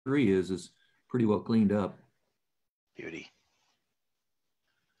M3 is pretty well cleaned up. Beauty.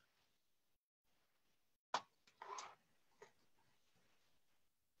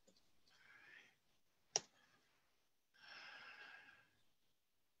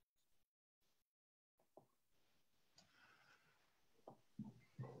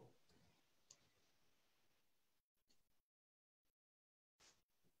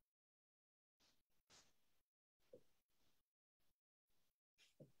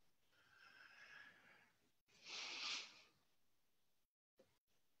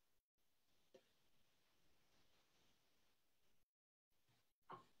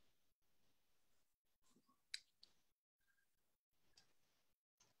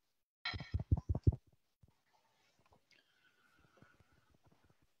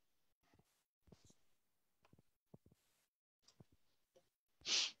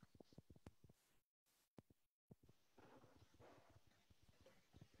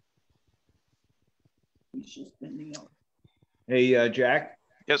 Hey, Jack.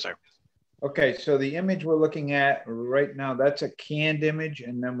 Yes, sir. Okay, so the image we're looking at right now, that's a canned image,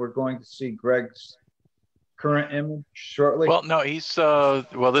 and then we're going to see Greg's current image shortly. Well, no, he's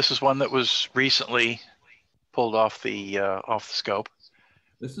well, this is one that was recently pulled off the scope.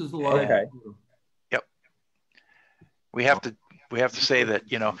 This is the live. Okay. Yep. We have to say that,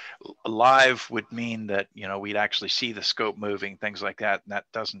 live would mean that, we'd actually see the scope moving, things like that, and that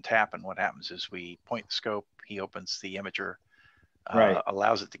doesn't happen. What happens is we point the scope, he opens the imager, Right.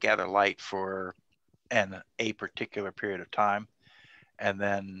 allows it to gather light for a particular period of time, and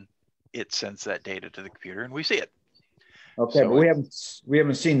then it sends that data to the computer and we see it. Okay, so but we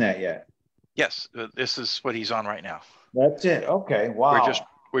haven't seen that yet. Yes, this is what he's on right now. That's it. Okay. Wow.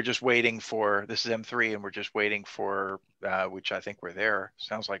 We're just waiting for, this is M3, and we're just waiting for, which I think we're there.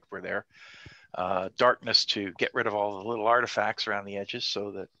 Sounds like we're there. Darkness to get rid of all the little artifacts around the edges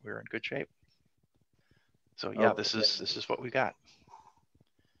so that we're in good shape. So yeah, okay. This is what we got.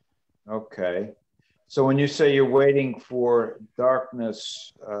 Okay. So when you say you're waiting for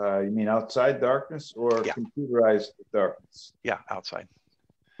darkness, you mean outside darkness or computerized darkness? Yeah, outside.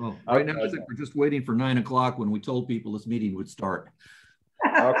 Well, right now I think we're just waiting for 9 o'clock when we told people this meeting would start.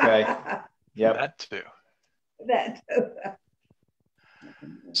 Okay. Yep. That too. That too.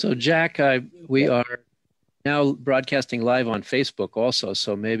 So Jack, we are now broadcasting live on Facebook also.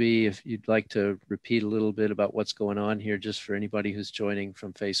 So maybe if you'd like to repeat a little bit about what's going on here, just for anybody who's joining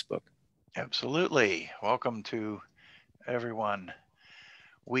from Facebook. Absolutely. Welcome to everyone.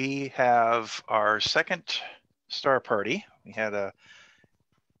 We have our second star party. We had a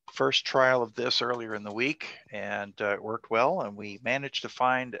first trial of this earlier in the week, and it worked well, and we managed to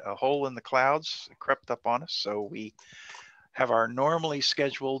find a hole in the clouds. It crept up on us, so we have our normally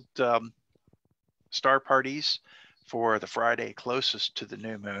scheduled star parties for the Friday closest to the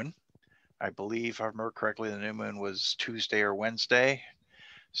new moon. I believe, if I remember correctly, the new moon was Tuesday or Wednesday,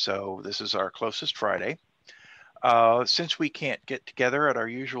 so this is our closest Friday. Since we can't get together at our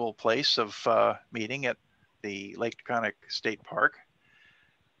usual place of meeting at the Lake Taconic State Park,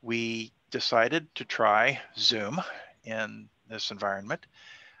 we decided to try Zoom in this environment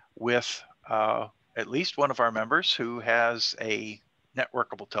with at least one of our members who has a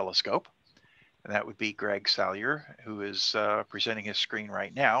networkable telescope. And that would be Greg Sayler, who is presenting his screen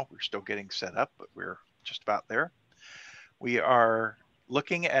right now. We're still getting set up, but we're just about there. We are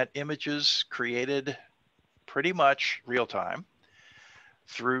looking at images created pretty much real time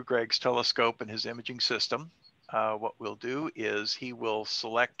through Greg's telescope and his imaging system. What we'll do is he will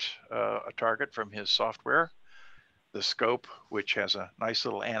select a target from his software, the scope, which has a nice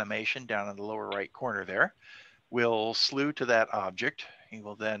little animation down in the lower right corner there, will slew to that object. He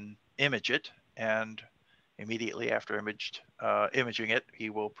will then image it, and immediately after imaging it, he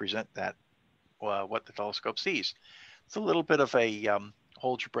will present that what the telescope sees. It's a little bit of a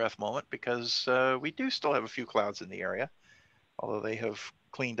hold your breath moment because we do still have a few clouds in the area, although they have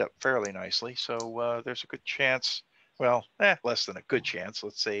cleaned up fairly nicely. So there's a good chance, well, less than a good chance,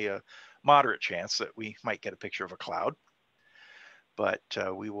 let's say a moderate chance that we might get a picture of a cloud. But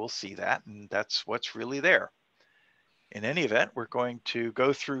we will see that, and that's what's really there. In any event, we're going to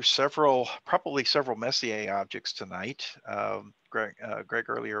go through probably several Messier objects tonight. Greg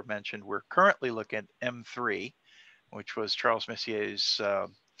earlier mentioned we're currently looking at M3, which was Charles Messier's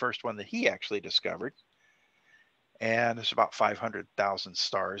first one that he actually discovered. And there's about 500,000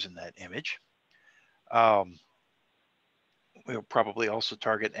 stars in that image. We'll probably also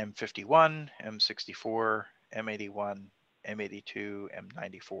target M51, M64, M81, M82,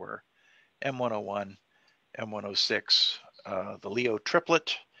 M94, M101, M106, the Leo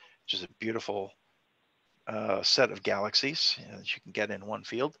triplet, which is a beautiful set of galaxies that you can get in one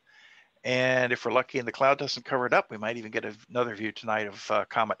field. And if we're lucky and the cloud doesn't cover it up, we might even get another view tonight of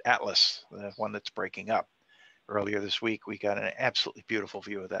Comet Atlas, the one that's breaking up. Earlier this week, we got an absolutely beautiful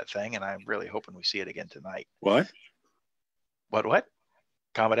view of that thing, and I'm really hoping we see it again tonight. What? What?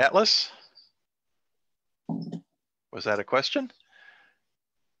 Comet Atlas? Was that a question?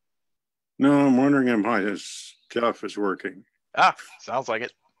 No, I'm wondering if my stuff is working. Ah, sounds like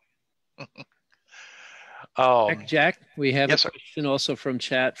it. Jack, we have yes, a question also from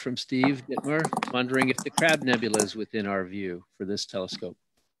chat from Steve Dittmer, wondering if the Crab Nebula is within our view for this telescope.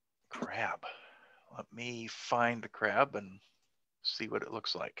 Crab. Let me find the crab and see what it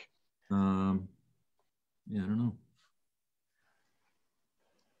looks like. Yeah, I don't know.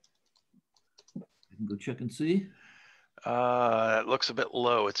 I can go check and see. It looks a bit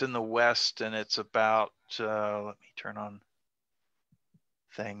low. It's in the west, and it's about, let me turn on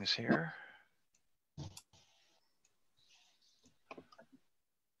things here.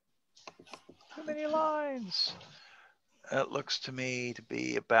 Too many lines. It looks to me to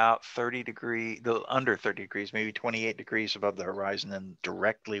be about 30 degrees, under 30 degrees, maybe 28 degrees above the horizon and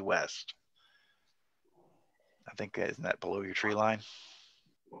directly west. I think, isn't that below your tree line?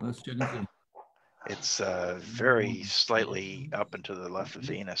 Let's check and see. It's very slightly up and to the left of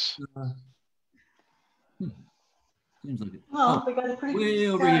Venus. Seems like it. Well, we got a pretty Way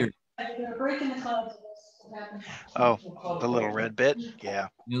over here. We got a break in the clouds. Oh, the little red bit? Yeah.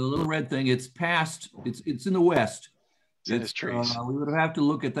 The little red thing, it's past, it's in the west. It's in his trees. We would have to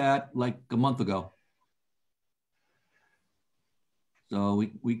look at that like a month ago. So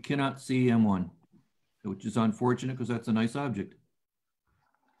we cannot see M1, which is unfortunate because that's a nice object.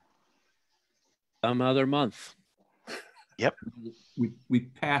 Some other month. Yep. We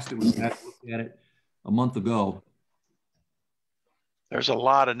passed it. We had to look at it a month ago. There's a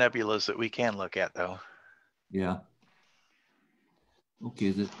lot of nebulas that we can look at, though. Yeah. Okay,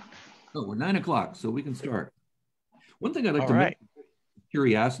 is it? Oh, we're 9 o'clock, so we can start. One thing I'd like to mention, for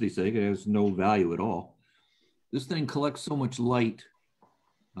curiosity's sake, it has no value at all. This thing collects so much light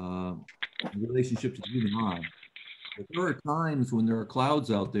in relationship to the human eye. But there are times when there are clouds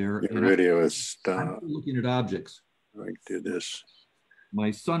out there. Your video is stopped. I'm looking at objects. I did this.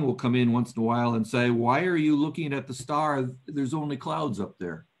 My son will come in once in a while and say, "Why are you looking at the star? There's only clouds up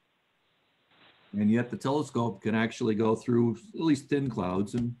there." And yet the telescope can actually go through at least thin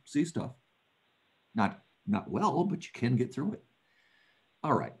clouds and see stuff. Not well, but you can get through it.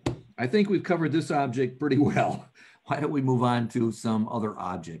 All right. I think we've covered this object pretty well. Why don't we move on to some other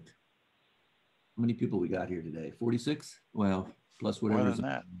object? How many people we got here today? 46? Well, plus whatever. More than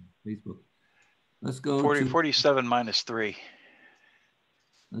that. Facebook. Let's go 47 minus 3.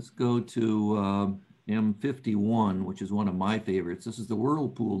 Let's go to M51, which is one of my favorites. This is the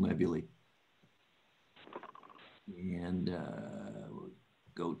Whirlpool Nebulae. And we'll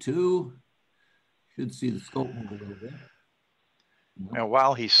go to, should see the scope move a little bit. Now,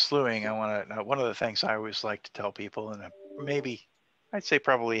 while he's slewing, I want to, one of the things I always like to tell people, and maybe I'd say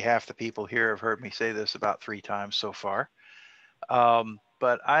probably half the people here have heard me say this about 3 times so far,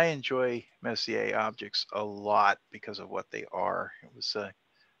 but I enjoy Messier objects a lot because of what they are. It was a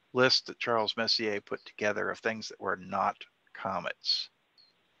list that Charles Messier put together of things that were not comets.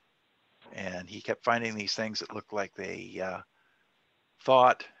 And he kept finding these things that looked like they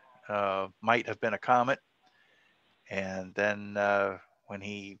thought might have been a comet. And then when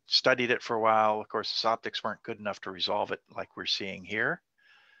he studied it for a while, of course, his optics weren't good enough to resolve it like we're seeing here.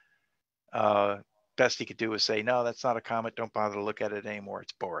 Best he could do was say, no, that's not a comet. Don't bother to look at it anymore.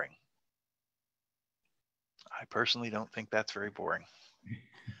 It's boring. I personally don't think that's very boring.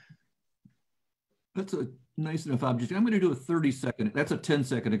 That's a nice enough object. I'm going to do a 30-second. That's a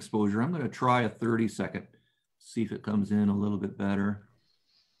 10-second exposure. I'm going to try a 30-second. See if it comes in a little bit better.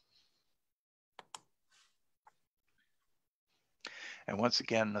 And once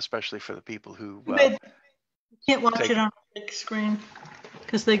again, especially for the people who can't watch it on a big screen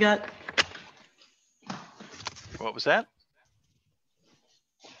because they got. What was that?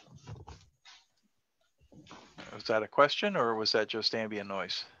 Was that a question or was that just ambient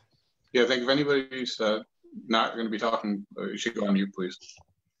noise? Yeah, I think if anybody's not going to be talking, you should go on mute, please.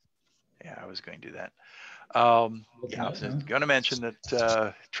 Yeah, I was going to do that. Yeah, I was going to mention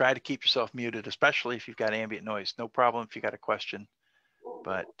that try to keep yourself muted, especially if you've got ambient noise. No problem if you got a question,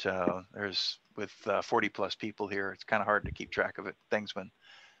 but there's with 40 plus people here, it's kind of hard to keep track of things when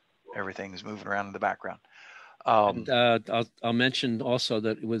everything is moving around in the background. I'll mention also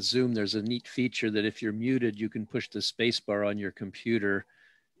that with Zoom, there's a neat feature that if you're muted, you can push the space bar on your computer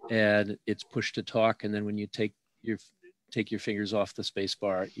and it's push to talk. And then when you take your fingers off the space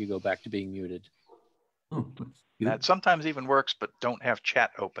bar, you go back to being muted. Oh, that's good. That sometimes even works, but don't have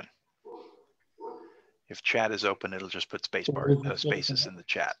chat open. If chat is open, it'll just put spaces in the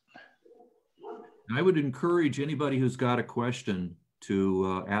chat. I would encourage anybody who's got a question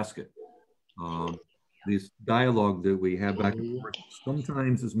to ask it. This dialogue that we have back and forth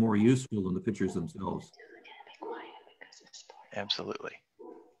sometimes is more useful than the pictures themselves. Absolutely.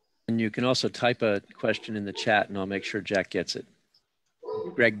 And you can also type a question in the chat and I'll make sure Jack gets it.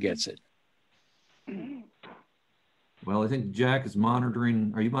 Greg gets it. Well, I think Jack is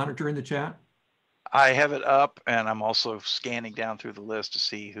monitoring. Are you monitoring the chat? I have it up, and I'm also scanning down through the list to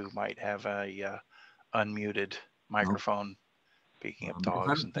see who might have a unmuted microphone, picking up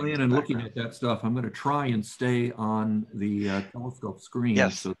dogs and things. I'm planning on looking at that stuff. I'm going to try and stay on the telescope screen.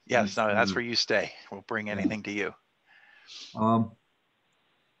 Yes, so yes, no, that's where you stay. We'll bring anything to you.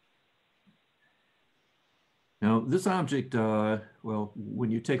 Now, this object, well,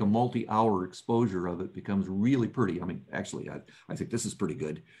 when you take a multi-hour exposure of it, becomes really pretty. I mean, actually, I think this is pretty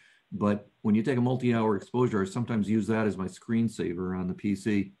good. But when you take a multi-hour exposure, I sometimes use that as my screensaver on the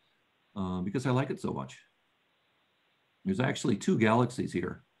PC because I like it so much. There's actually two galaxies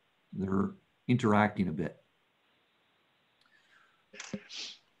here. They're interacting a bit. And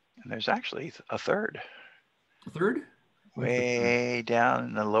there's actually a third. A third? Way down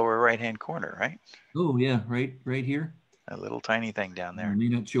in the lower right-hand corner, right? Oh, yeah, right here. A little tiny thing down there. It may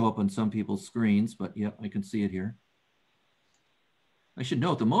not show up on some people's screens, but yeah, I can see it here. I should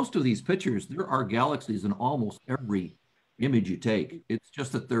note that most of these pictures, there are galaxies in almost every image you take. It's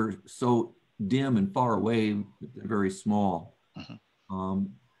just that they're so dim and far away that they're very small.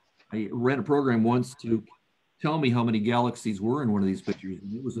 I ran a program once to tell me how many galaxies were in one of these pictures,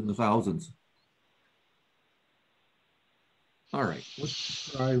 and it was in the thousands. All right,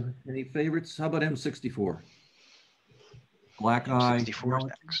 let's try any favorites. How about M64? Black Eye. M64 is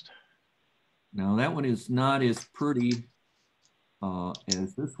next. Now that one is not as pretty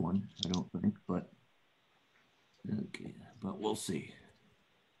as this one, I don't think, but okay, but we'll see.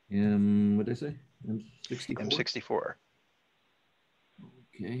 What did I say? M64? M64.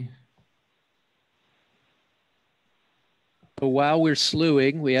 Okay. So while we're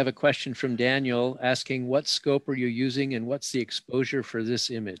slewing, we have a question from Daniel asking, what scope are you using and what's the exposure for this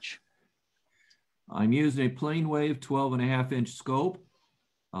image? I'm using a plane wave 12.5-inch scope.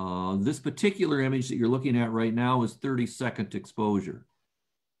 This particular image that you're looking at right now is 30-second exposure.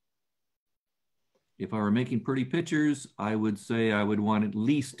 If I were making pretty pictures, I would say I would want at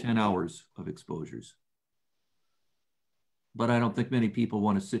least 10 hours of exposures. But I don't think many people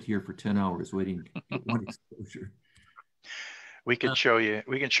want to sit here for 10 hours waiting to get one exposure. We could show you,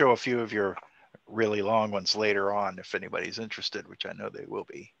 we can show a few of your really long ones later on if anybody's interested, which I know they will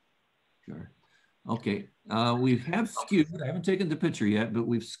be. Sure. Okay, we have skewed, I haven't taken the picture yet, but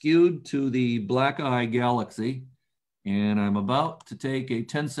we've skewed to the Black Eye galaxy, and I'm about to take a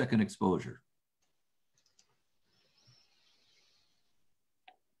 10-second exposure.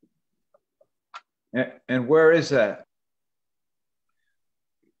 And where is that?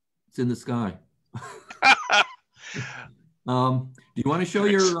 It's in the sky. Do you want to show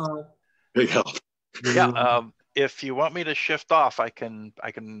your? Big help. Yeah. If you want me to shift off, I can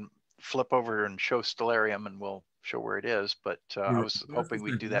flip over and show Stellarium, and we'll show where it is. But I was hoping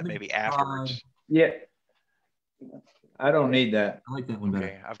we'd do that maybe afterwards. Yeah. I don't need that. I like that one better.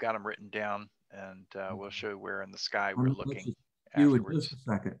 Okay, I've got them written down, and we'll show where in the sky we're looking In afterwards. just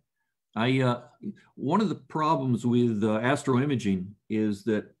a second. One of the problems with astroimaging is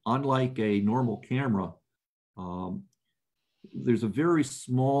that unlike a normal camera, there's a very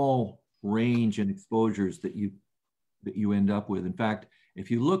small range in exposures that you end up with. In fact, if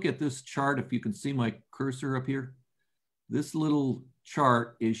you look at this chart, if you can see my cursor up here, this little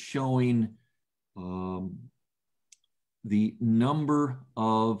chart is showing the number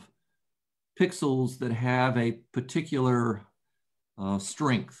of pixels that have a particular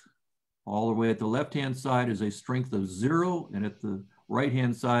strength. All the way at the left-hand side is a strength of 0, and at the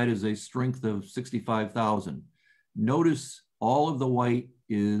right-hand side is a strength of 65,000. Notice all of the white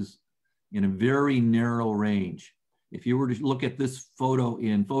is in a very narrow range. If you were to look at this photo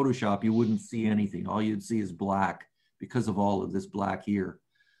in Photoshop, you wouldn't see anything. All you'd see is black because of all of this black here.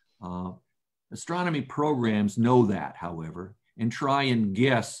 Astronomy programs know that, however, and try and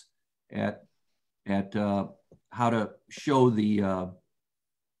guess at how to show the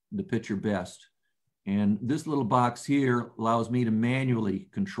picture best. And this little box here allows me to manually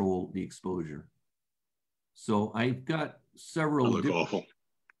control the exposure. So I've got several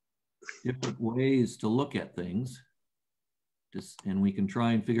different ways to look at things. And we can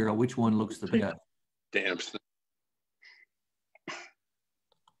try and figure out which one looks the best. Damn.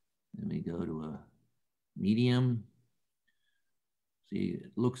 Let me go to medium. See,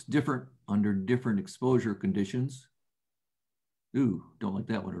 it looks different under different exposure conditions. Ooh, don't like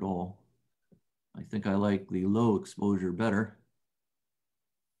that one at all. I think I like the low exposure better.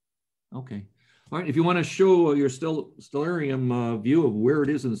 Okay. All right, if you want to show your stellarium view of where it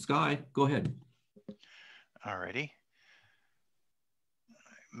is in the sky, go ahead. All righty.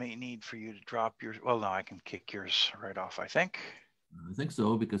 I may need for you to drop your, well, no, I can kick yours right off, I think. I think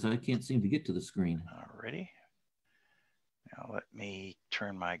so, because I can't seem to get to the screen. All righty. Now let me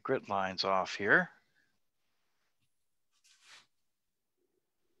turn my grid lines off here.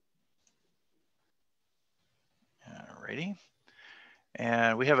 All righty.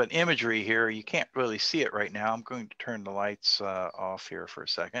 And we have an imagery here. You can't really see it right now. I'm going to turn the lights off here for a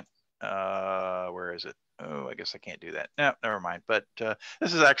second. Where is it? Oh, I guess I can't do that. No, never mind. But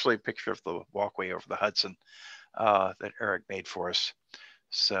this is actually a picture of the walkway over the Hudson that Eric made for us.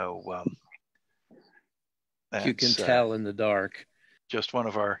 So you can tell in the dark. Just one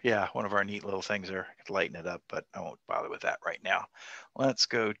of our neat little things there. I could lighten it up, but I won't bother with that right now. Let's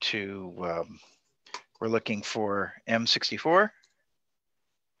go to, we're looking for M64.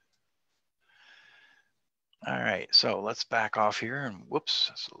 All right, so let's back off here and whoops,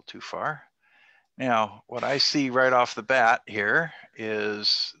 that's a little too far. Now, what I see right off the bat here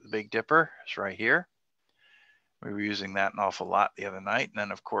is the Big Dipper. It's right here. We were using that an awful lot the other night. And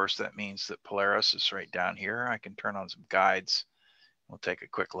then of course, that means that Polaris is right down here. I can turn on some guides. We'll take a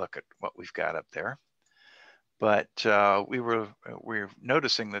quick look at what we've got up there. But we're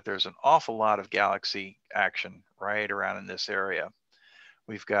noticing that there's an awful lot of galaxy action right around in this area.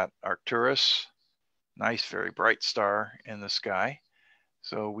 We've got Arcturus, nice, very bright star in the sky.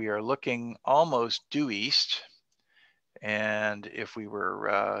 So we are looking almost due east. And if we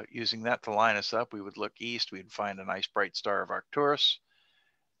were using that to line us up, we would look east, we'd find a nice bright star of Arcturus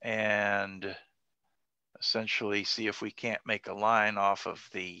and essentially see if we can't make a line off of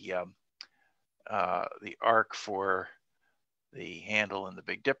the arc for the handle in the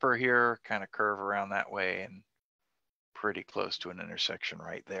Big Dipper here, kind of curve around that way and pretty close to an intersection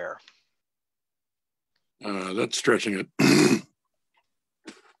right there. That's stretching it.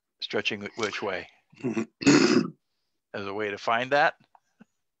 Stretching it which way? As a way to find that.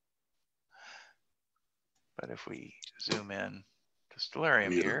 But if we zoom in to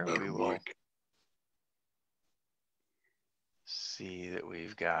stellarium here, we will see that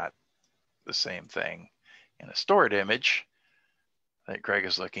we've got the same thing in a stored image that Greg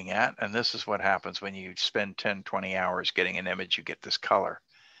is looking at. And this is what happens when you spend 10, 20 hours getting an image, you get this color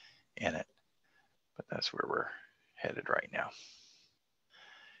in it. But that's where we're headed right now.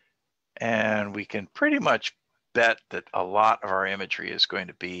 And we can pretty much bet that a lot of our imagery is going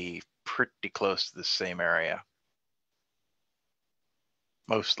to be pretty close to the same area.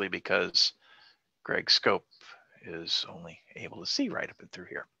 Mostly because Greg's scope is only able to see right up and through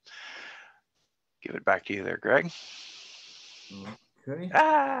here. Give it back to you there, Greg. Okay.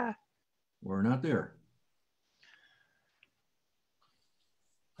 Ah! We're not there.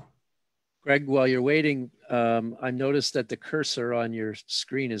 Greg, while you're waiting, I noticed that the cursor on your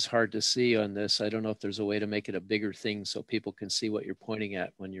screen is hard to see on this. I don't know if there's a way to make it a bigger thing so people can see what you're pointing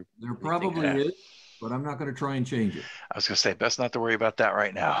at when you're. There probably is, but I'm not going to try and change it. I was going to say, best not to worry about that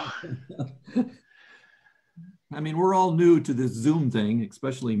right now. I mean, we're all new to this Zoom thing,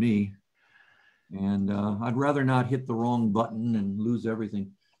 especially me. And I'd rather not hit the wrong button and lose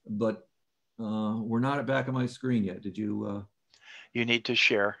everything. But we're not at back of my screen yet. Did you? You need to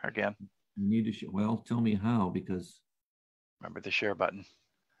share again. You need to share. Well, tell me how, because. Remember the share button.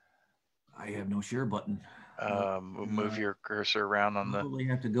 I have no share button. Move your cursor around on the. Probably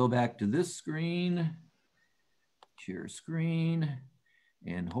have to go back to this screen, share screen,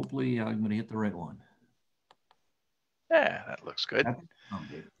 and hopefully I'm going to hit the right one. Yeah, that looks good.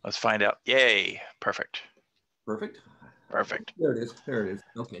 Okay. Let's find out. Yay. Perfect. Perfect. Perfect. There it is. There it is.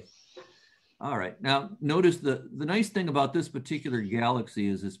 Okay. All right. Now, notice the nice thing about this particular galaxy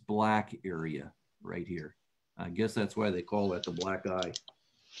is this black area right here. I guess that's why they call that the black eye.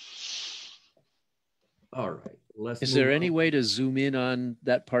 All right. Is there any way to zoom in on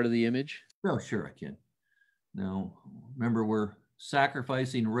that part of the image? Oh, sure I can. Now, remember, we're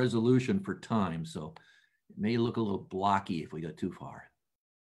sacrificing resolution for time, so it may look a little blocky if we go too far.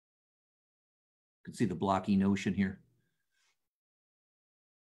 You can see the blocky notion here.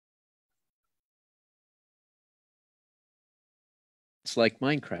 It's like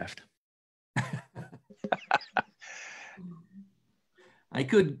Minecraft. I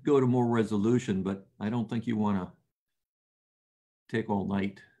could go to more resolution, but I don't think you want to take all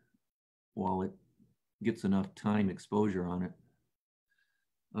night while it gets enough time exposure on it.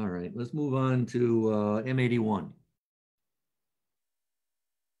 All right, let's move on to M81.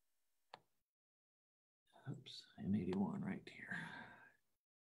 Oops, M81 right here.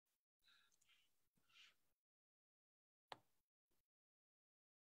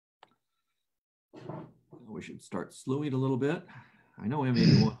 We should start slowing a little bit. I know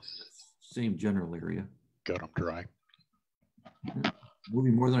M81 is the same general area. Got them dry.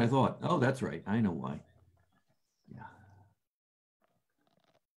 Moving more than I thought. Oh, that's right. I know why. Yeah.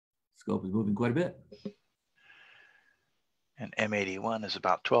 Scope is moving quite a bit. And M81 is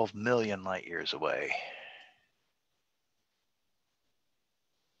about 12 million light years away.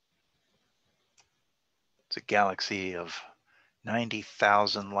 It's a galaxy of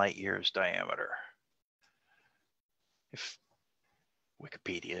 90,000 light years diameter. If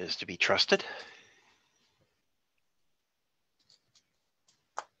Wikipedia is to be trusted.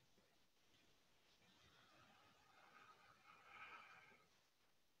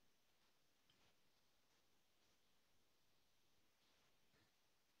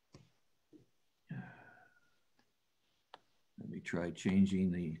 Let me try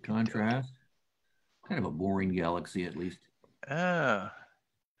changing the contrast. Kind of a boring galaxy, at least. Oh,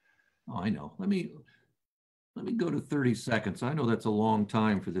 I know. Let me go to 30 seconds. I know that's a long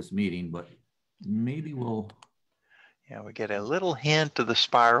time for this meeting, but maybe we'll. Yeah, we get a little hint of the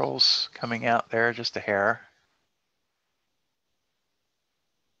spirals coming out there, just a hair.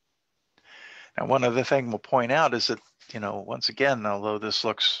 And one other thing we'll point out is that, you know, once again, although this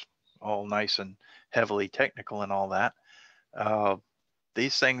looks all nice and heavily technical and all that,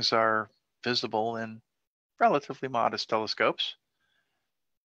 these things are visible in relatively modest telescopes.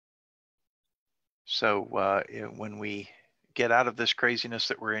 So when we get out of this craziness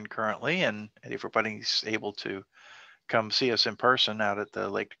that we're in currently, and everybody's able to come see us in person out at the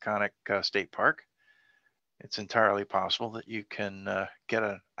Lake Taconic State Park, it's entirely possible that you can get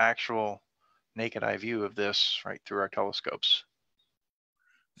an actual naked eye view of this right through our telescopes.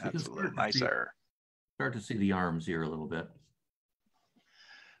 So that's a little nicer. Start to see the arms here a little bit.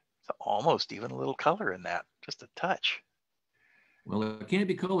 It's almost even a little color in that, just a touch. Well, it can't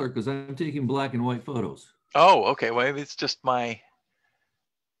be color because I'm taking black and white photos. Oh, okay. Well, maybe it's just my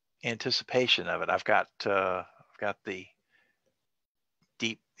anticipation of it. I've got the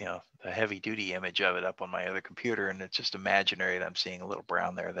deep, you know, the heavy duty image of it up on my other computer, and it's just imaginary that I'm seeing a little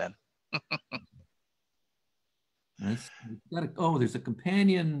brown there then. There's a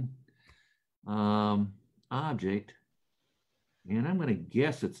companion object, and I'm going to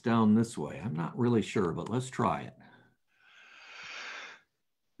guess it's down this way. I'm not really sure, but let's try it.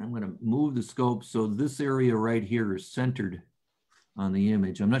 I'm going to move the scope so this area right here is centered on the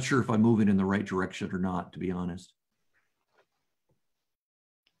image. I'm not sure if I'm moving in the right direction or not, to be honest.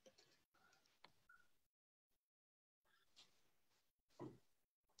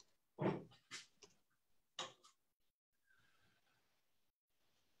 Oh,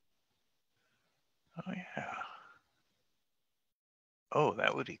 yeah. Oh,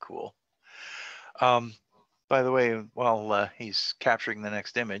 that would be cool. By the way, while he's capturing the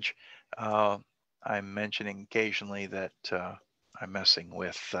next image, I'm mentioning occasionally that I'm messing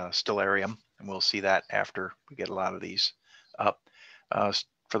with Stellarium, and we'll see that after we get a lot of these up.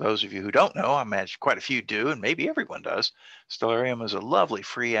 For those of you who don't know, I imagine quite a few do, and maybe everyone does. Stellarium is a lovely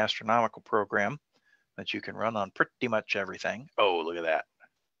free astronomical program that you can run on pretty much everything. Oh, look at that.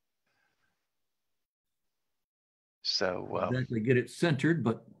 So exactly get it centered,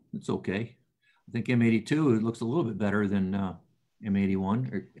 but it's okay. I think M82, it looks a little bit better than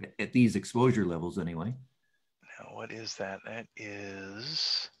M81, or at these exposure levels anyway. Now, what is that? That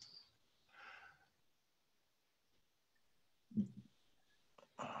is...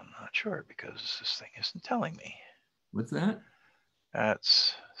 I'm not sure because this thing isn't telling me. What's that?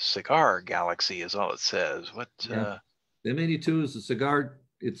 That's Cigar Galaxy is all it says. What? Yeah. M82 is a cigar.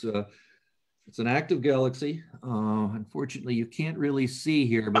 It's an active galaxy. Unfortunately, you can't really see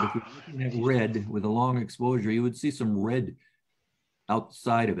here, but if you're looking at red with a long exposure, you would see some red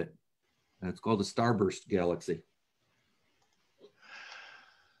outside of it. And it's called a starburst galaxy.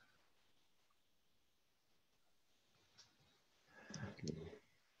 Okay.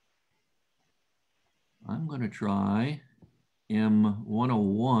 I'm going to try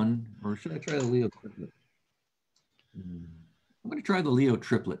M101, or should I try the Leo triplet? I'm going to try the Leo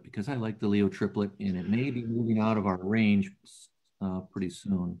triplet because I like the Leo triplet, and it may be moving out of our range pretty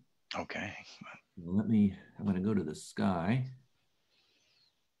soon. Okay. I'm going to go to the sky.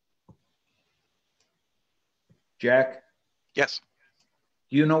 Jack? Yes.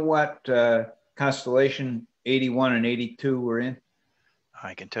 Do you know what constellation 81 and 82 were in?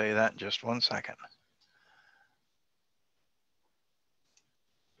 I can tell you that in just 1 second.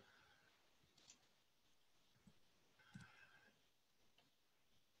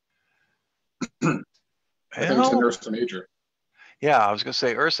 I think it's an Ursa Major. Yeah, I was going to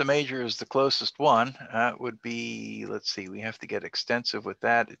say Ursa Major is the closest one. It would be, let's see, we have to get extensive with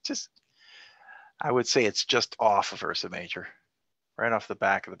that. It just, I would say it's just off of Ursa Major, right off the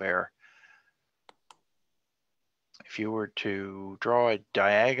back of the bear. If you were to draw a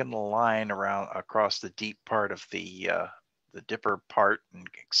diagonal line around across the deep part of the dipper part and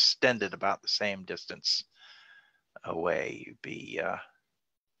extend it about the same distance away, you'd be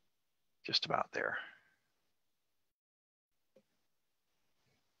just about there.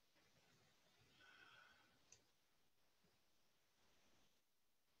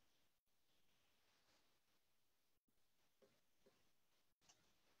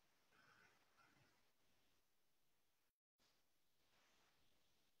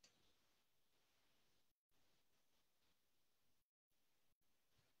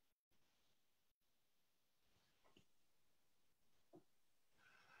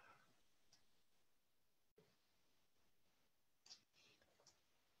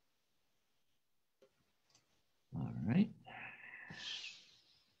 All right.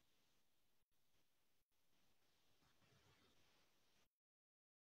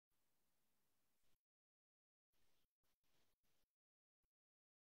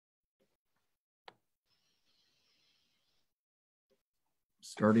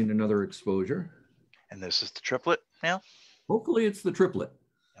 Starting another exposure. And this is the triplet now? Hopefully it's the triplet.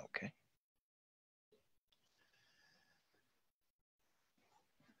 Okay.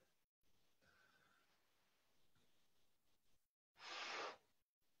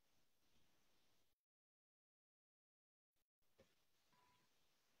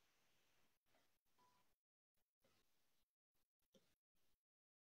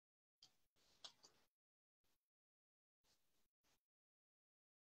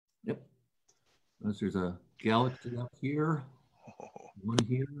 Yep. Unless there's a galaxy up here, one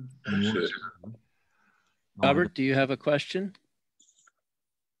here, and one here. Robert, do you have a question?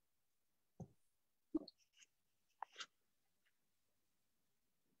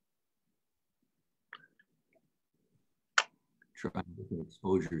 Try different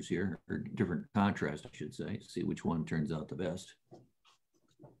exposures here, or different contrast, I should say, see which one turns out the best.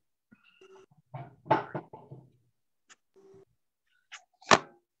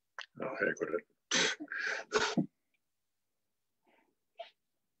 Oh, heck with it.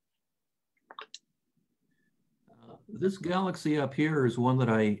 This galaxy up here is one that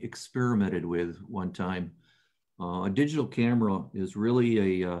I experimented with one time. A digital camera is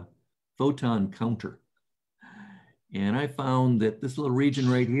really a photon counter. And I found that this little region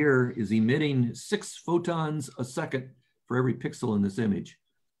right here is emitting 6 photons a second for every pixel in this image.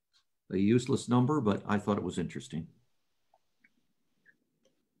 A useless number, but I thought it was interesting.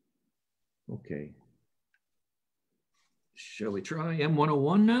 Okay. Shall we try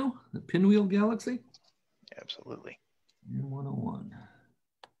M101 now? The pinwheel galaxy? Absolutely. M101.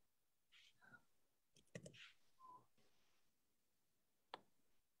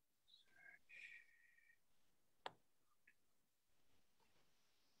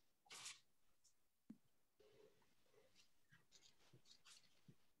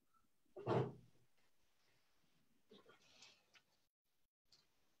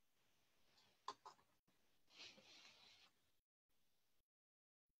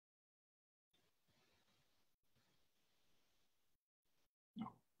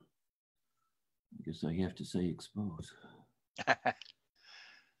 I guess I have to say expose. Gotta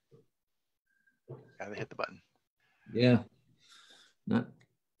hit the button. Yeah, not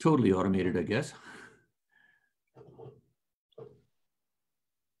totally automated, I guess.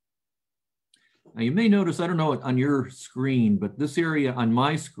 Now you may notice, I don't know on your screen, but this area on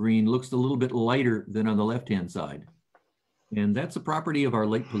my screen looks a little bit lighter than on the left-hand side. And that's a property of our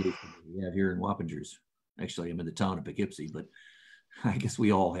light pollution we have here in Wappingers. Actually, I'm in the town of Poughkeepsie, but I guess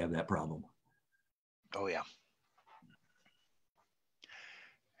we all have that problem. Oh, yeah.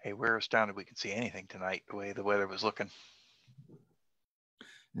 Hey, we're astounded we can see anything tonight, the way the weather was looking.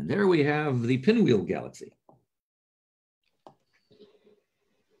 And there we have the pinwheel galaxy.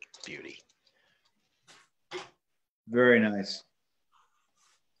 Beauty. Very nice.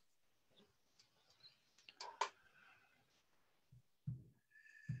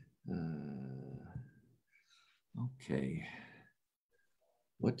 Okay.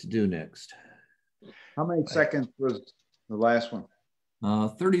 What to do next? How many seconds was the last one?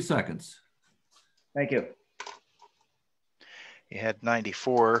 30 seconds. Thank you. You had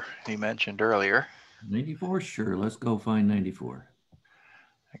 94 you mentioned earlier. 94, sure. Let's go find 94.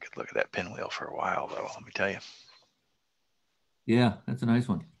 I could look at that pinwheel for a while, though, let me tell you. Yeah, that's a nice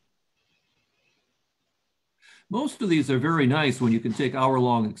one. Most of these are very nice when you can take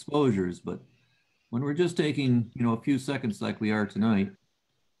hour-long exposures, but when we're just taking, you know, a few seconds like we are tonight,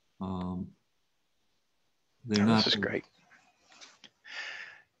 they're not. This is great.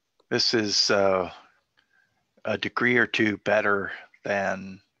 This is a degree or two better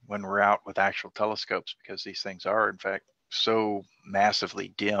than when we're out with actual telescopes, because these things are, in fact, so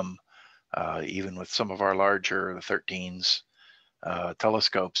massively dim. Even with some of our larger, the 13s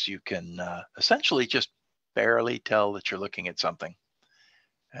telescopes, you can essentially just barely tell that you're looking at something.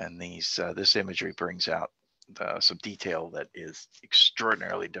 And this imagery brings out some detail that is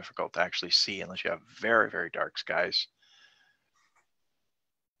extraordinarily difficult to actually see unless you have very, very dark skies.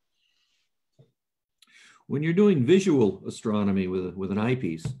 When you're doing visual astronomy with an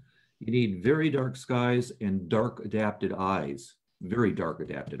eyepiece, you need very dark skies and dark adapted eyes, very dark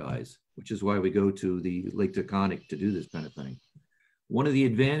adapted eyes, which is why we go to the Lake Taconic to do this kind of thing. One of the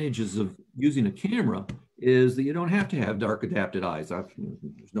advantages of using a camera is that you don't have to have dark adapted eyes.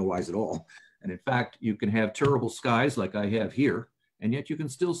 There's no eyes at all. And in fact, you can have terrible skies like I have here, and yet you can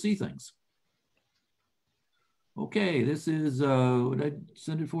still see things. Okay, this is, what did I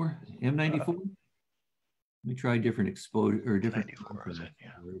send it for? M94? Let me try different exposure or different. 94, is it?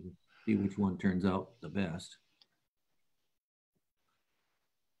 Yeah. See which one turns out the best.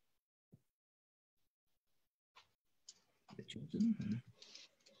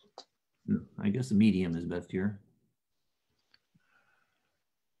 No, I guess the medium is best here.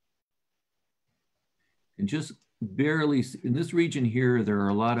 And just barely, in this region here, there are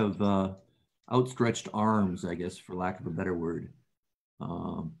a lot of outstretched arms, I guess, for lack of a better word.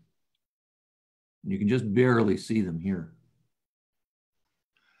 You can just barely see them here.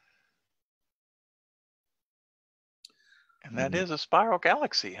 And that is a spiral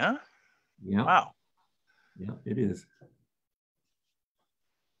galaxy, huh? Yeah. Wow. Yeah, it is.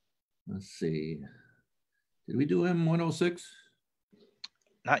 Let's see. Did we do M106?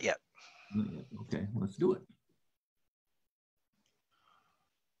 Not yet. Not yet. Okay, let's do it.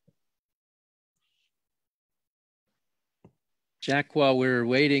 Jack, while we're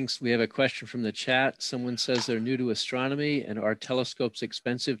waiting, we have a question from the chat. Someone says they're new to astronomy and are telescopes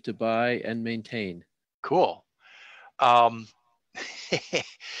expensive to buy and maintain? Cool. That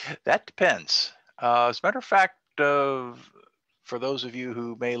depends. As a matter of fact, for those of you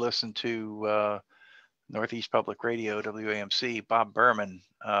who may listen to Northeast Public Radio, WAMC, Bob Berman,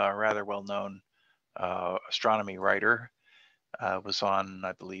 a rather well-known astronomy writer, was on,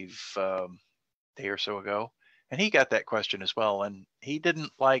 I believe, a day or so ago. And he got that question as well. And he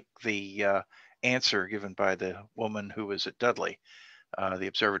didn't like the answer given by the woman who was at Dudley, the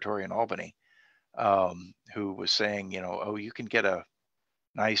observatory in Albany, who was saying, you know, oh, you can get a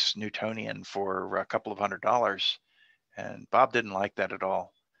nice Newtonian for a couple of $100s. And Bob didn't like that at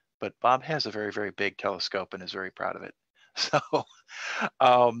all. But Bob has a very, very big telescope and is very proud of it. So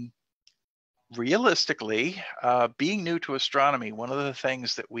realistically, being new to astronomy, one of the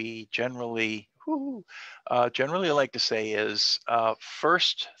things that we generally like to say is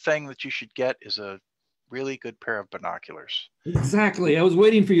first thing that you should get is a really good pair of binoculars. Exactly. I was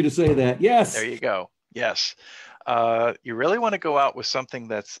waiting for you to say that. Yes. There you go. Yes. You really want to go out with something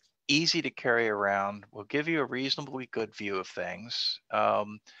that's easy to carry around, will give you a reasonably good view of things.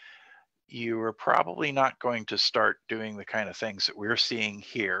 You are probably not going to start doing the kind of things that we're seeing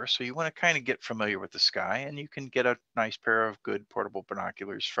here. So you want to kind of get familiar with the sky, and you can get a nice pair of good portable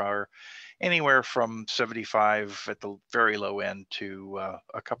binoculars for anywhere from $75 at the very low end to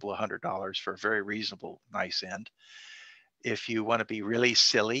a couple of $100 for a very reasonable, nice end. If you want to be really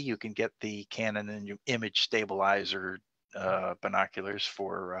silly, you can get the Canon image stabilizer binoculars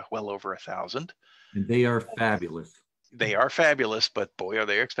for well over $1,000. And they are fabulous. They are fabulous, but boy, are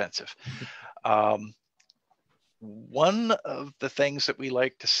they expensive. One of the things that we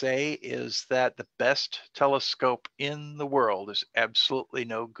like to say is that the best telescope in the world is absolutely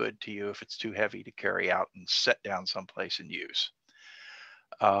no good to you if it's too heavy to carry out and set down someplace and use.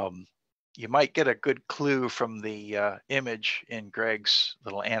 You might get a good clue from the image in Greg's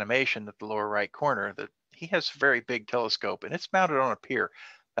little animation at the lower right corner that he has a very big telescope and it's mounted on a pier.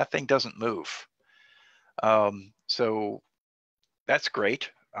 That thing doesn't move. So that's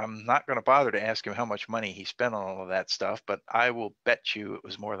great. I'm not going to bother to ask him how much money he spent on all of that stuff, but I will bet you it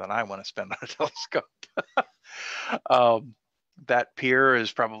was more than I want to spend on a telescope. That pier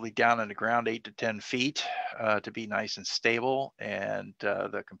is probably down in the ground 8 to 10 feet to be nice and stable. And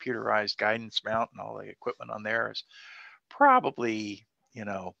the computerized guidance mount and all the equipment on there is probably, you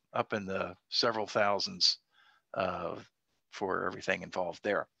know, up in the several thousands for everything involved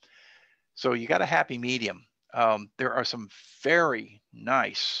there. So you got a happy medium. There are some very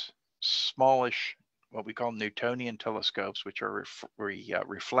nice, smallish what we call Newtonian telescopes, which are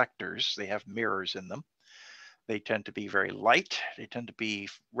reflectors. They have mirrors in them. They tend to be very light. They tend to be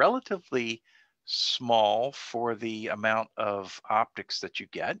relatively small for the amount of optics that you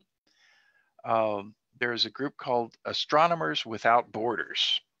get. There's a group called Astronomers Without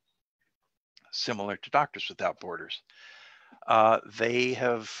Borders, similar to Doctors Without Borders. They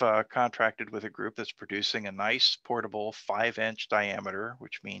have contracted with a group that's producing a nice portable 5-inch diameter,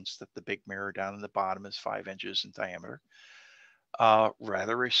 which means that the big mirror down in the bottom is 5 inches in diameter.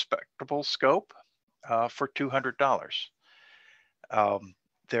 Rather respectable scope for $200.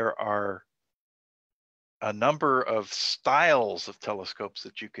 There are a number of styles of telescopes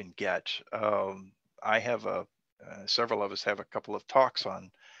that you can get. I have several of us have a couple of talks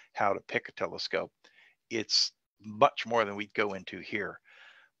on how to pick a telescope. It's much more than we'd go into here.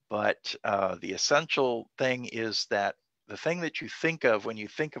 But the essential thing is that the thing that you think of when you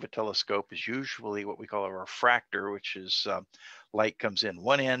think of a telescope is usually what we call a refractor, which is light comes in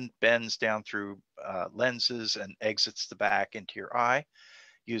one end, bends down through lenses, and exits the back into your eye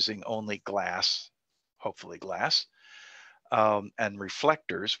using only glass, hopefully glass, and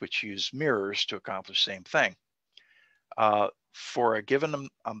reflectors, which use mirrors to accomplish the same thing. For a given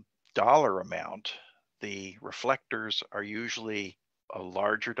dollar amount, the reflectors are usually a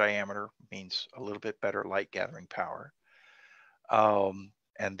larger diameter, means a little bit better light gathering power.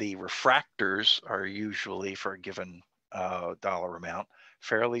 And the refractors are usually, for a given dollar amount,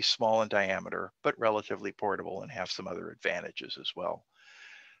 fairly small in diameter, but relatively portable and have some other advantages as well.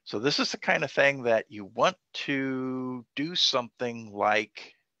 So this is the kind of thing that you want to do something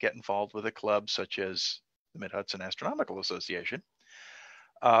like get involved with a club such as the Mid-Hudson Astronomical Association.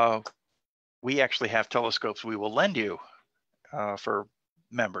 We actually have telescopes we will lend you for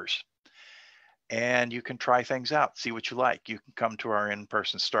members. And you can try things out, see what you like. You can come to our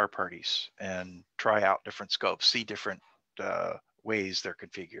in-person star parties and try out different scopes, see different ways they're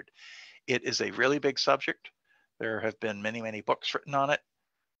configured. It is a really big subject. There have been many, many books written on it.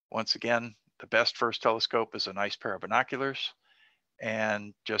 Once again, the best first telescope is a nice pair of binoculars,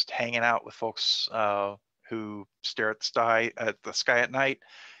 and just hanging out with folks who stare at the sky at night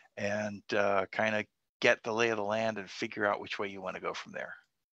and kind of get the lay of the land and figure out which way you want to go from there.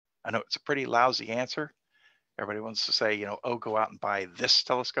 I know it's a pretty lousy answer. Everybody wants to say, oh, go out and buy this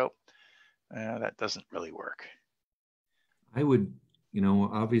telescope. That doesn't really work. I would,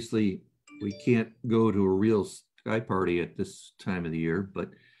 obviously we can't go to a real sky party at this time of the year, but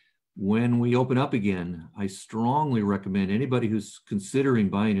when we open up again, I strongly recommend anybody who's considering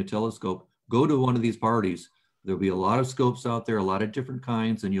buying a telescope, go to one of these parties. There'll be a lot of scopes out there, a lot of different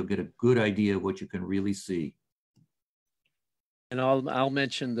kinds, and you'll get a good idea of what you can really see. And I'll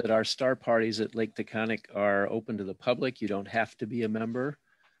mention that our star parties at Lake Taconic are open to the public. You don't have to be a member.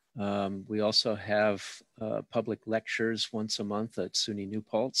 We also have public lectures once a month at SUNY New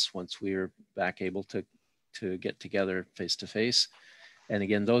Paltz once we're back able to get together face to face. And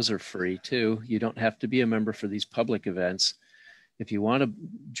again, those are free too. You don't have to be a member for these public events. If you want to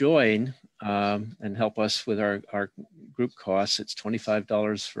join and help us with our group costs, it's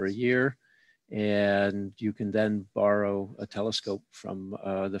 $25 for a year. And you can then borrow a telescope from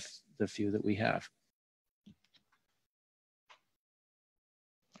the few that we have.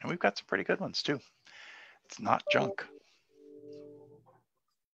 And we've got some pretty good ones too. It's not junk.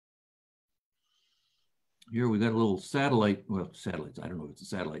 Here we got a little satellite, well, satellites, I don't know if it's a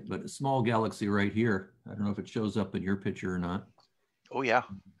satellite, but a small galaxy right here. I don't know if it shows up in your picture or not. Oh yeah,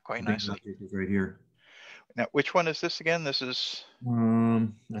 quite nicely. Right here. Now, which one is this again? This is?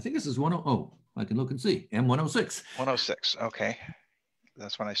 I think this is I can look and see, M106. 106, okay.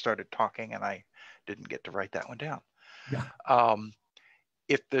 That's when I started talking and I didn't get to write that one down. Yeah.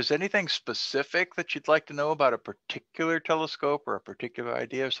 If there's anything specific that you'd like to know about a particular telescope or a particular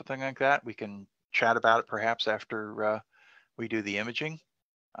idea or something like that, we can chat about it perhaps after we do the imaging.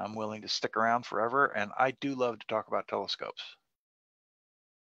 I'm willing to stick around forever, and I do love to talk about telescopes.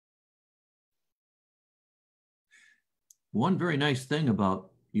 One very nice thing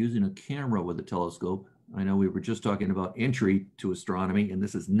about using a camera with a telescope, I know we were just talking about entry to astronomy, and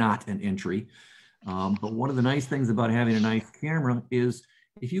this is not an entry, but one of the nice things about having a nice camera is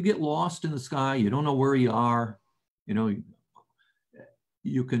if you get lost in the sky, you don't know where you are,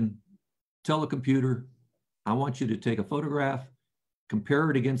 you can tell the computer, I want you to take a photograph,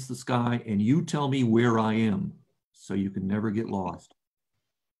 compare it against the sky, and you tell me where I am, so you can never get lost.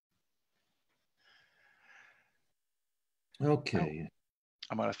 Okay.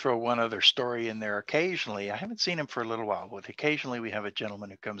 I'm going to throw one other story in there occasionally. I haven't seen him for a little while, but occasionally we have a gentleman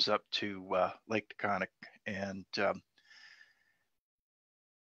who comes up to Lake Taconic, and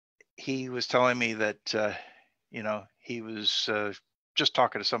he was telling me that, you know, he was just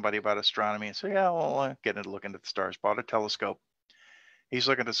talking to somebody about astronomy and said, yeah, well, getting to look into the stars, bought a telescope. He's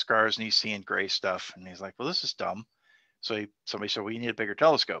looking at the stars and he's seeing gray stuff. And he's like, well, this is dumb. So somebody said, well, you need a bigger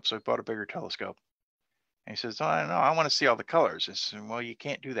telescope. So he bought a bigger telescope. And he says, oh, I don't know, I want to see all the colors. I said, well, you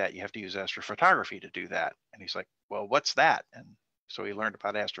can't do that. You have to use astrophotography to do that. And he's like, well, what's that? And so he learned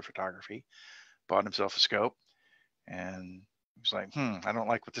about astrophotography, bought himself a scope, and he was like, I don't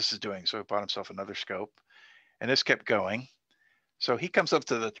like what this is doing. So he bought himself another scope, and this kept going. So he comes up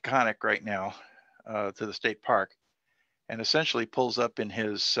to the Taconic right now, to the state park, and essentially pulls up in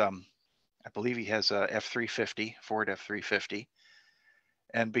his, I believe he has a F-350, Ford F-350,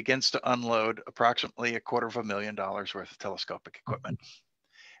 and begins to unload approximately $250,000 worth of telescopic equipment.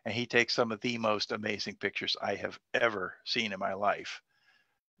 And he takes some of the most amazing pictures I have ever seen in my life.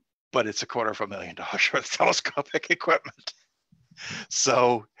 But it's $250,000 worth of telescopic equipment.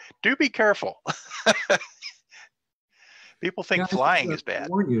 So do be careful. People think flying is bad. I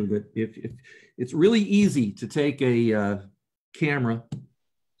warn you that if it's really easy to take a camera,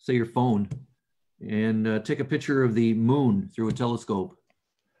 say your phone, and take a picture of the moon through a telescope.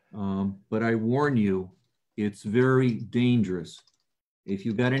 But I warn you, it's very dangerous. If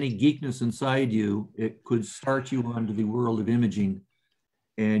you've got any geekness inside you, it could start you onto the world of imaging.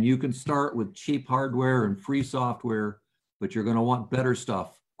 And you can start with cheap hardware and free software, but you're going to want better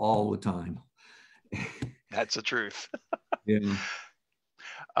stuff all the time. That's the truth. Yeah.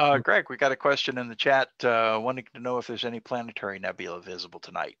 Greg, we got a question in the chat wanting to know if there's any planetary nebula visible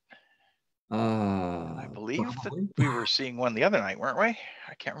tonight. I believe probably. that we were seeing one the other night, weren't we?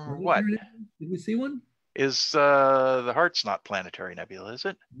 I can't remember what. Did we see one? Is the Heart's not planetary nebula, is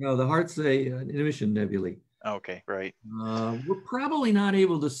it? No, the Heart's an emission nebulae. Okay, right. We're probably not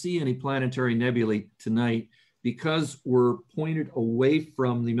able to see any planetary nebulae tonight because we're pointed away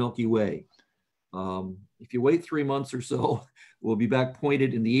from the Milky Way. If you wait 3 months or so, we'll be back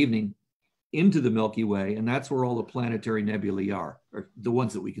pointed in the evening into the Milky Way, and that's where all the planetary nebulae are, or the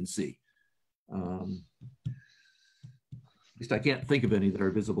ones that we can see. At least I can't think of any that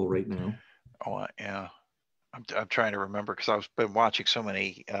are visible right now. Oh, yeah. I'm trying to remember because I've been watching so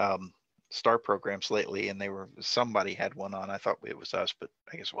many star programs lately, and somebody had one on. I thought it was us, but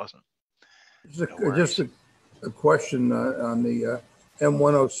I guess it wasn't. Just a question on the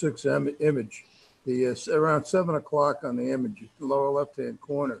M106 image. Around 7 o'clock on the image, the lower left-hand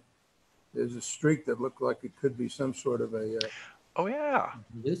corner, there's a streak that looked like it could be some sort of a. Oh yeah.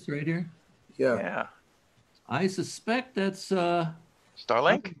 This right here. Yeah. Yeah. I suspect that's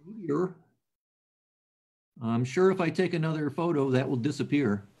Starlink. I'm sure if I take another photo, that will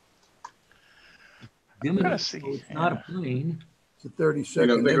disappear. I'm gonna see. It's not a plane. It's a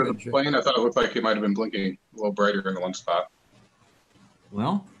 30-second image. Plane. I thought it looked like it might have been blinking a little brighter in the one spot.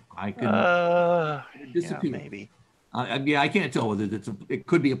 Well, I can disappear. Yeah, maybe. Yeah, I can't tell whether it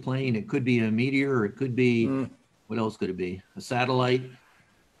could be a plane, it could be a meteor, or it could be, what else could it be? A satellite?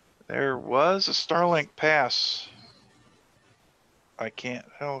 There was a Starlink pass. I can't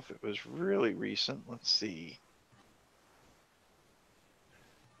tell if it was really recent. Let's see.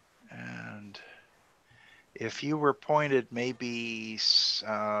 And if you were pointed maybe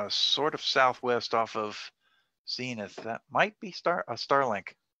sort of southwest off of Zenith, that might be a Starlink.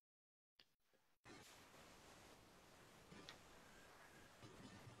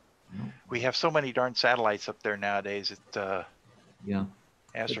 We have so many darn satellites up there nowadays. Yeah.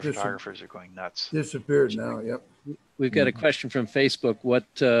 Astrophotographers are going nuts. Disappeared now. Yep. We've got a question from Facebook.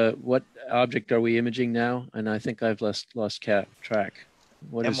 What object are we imaging now? And I think I've lost track.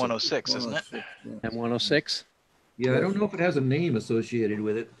 What M106, is it? isn't it? Yeah. M106? Yeah, I don't know if it has a name associated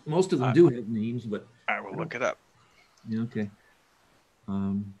with it. Most of them do have names, but I will look it up. Yeah, okay.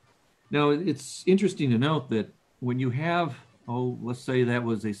 Now, it's interesting to note that when you have, let's say that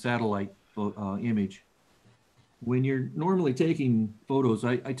was a satellite image. When you're normally taking photos,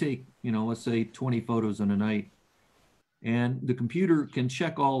 I take, let's say 20 photos in a night. And the computer can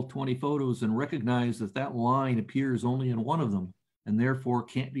check all 20 photos and recognize that line appears only in one of them and therefore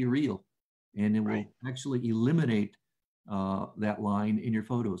can't be real. And it will actually eliminate that line in your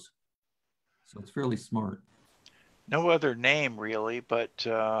photos. So it's fairly smart. No other name really, but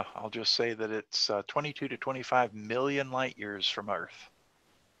I'll just say that it's 22 to 25 million light years from Earth.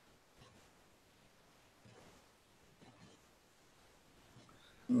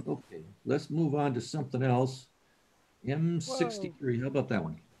 Okay, let's move on to something else. M63, how about that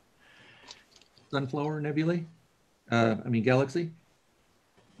one? Sunflower Nebulae? Galaxy?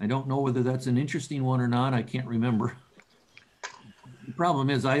 I don't know whether that's an interesting one or not. I can't remember. The problem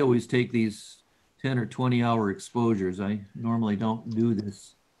is I always take these 10 or 20 hour exposures. I normally don't do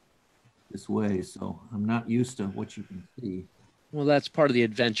this this way, so I'm not used to what you can see. Well, that's part of the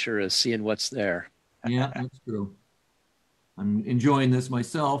adventure, is seeing what's there. Yeah, that's true. I'm enjoying this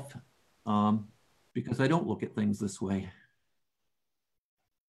myself because I don't look at things this way.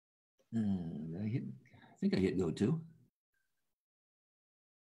 I think I hit go to.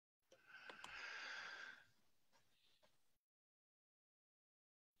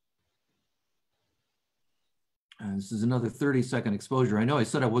 This is another 30-second exposure. I know I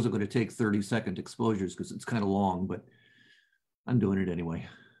said I wasn't going to take 30-second exposures because it's kind of long, but I'm doing it anyway.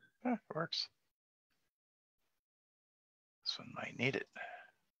 Yeah, it works. This one might need it.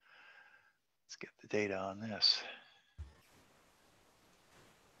 Let's get the data on this.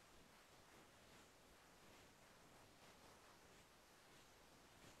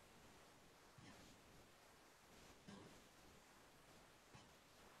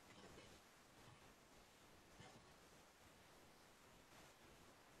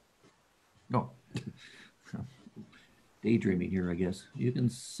 No. Daydreaming here, I guess. You can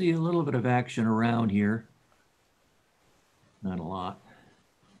see a little bit of action around here. Not a lot.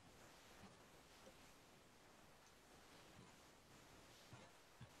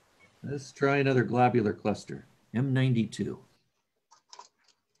 Let's try another globular cluster, M92.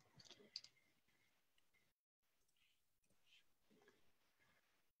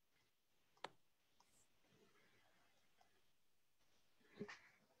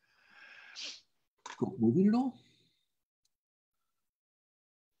 Cool. Moving at all?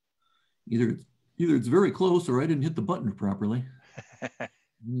 Either it's very close or I didn't hit the button properly. Let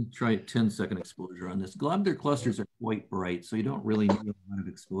me try a 10-second exposure on this. Globular clusters are quite bright, so you don't really need a lot of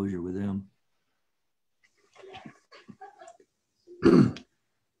exposure with them.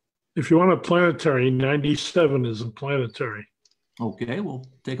 If you want a planetary, 97 is a planetary. Okay, well,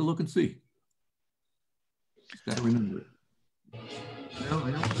 take a look and see. Just got to remember it. No,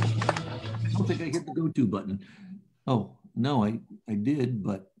 I don't think I hit the go-to button. Oh, no, I did,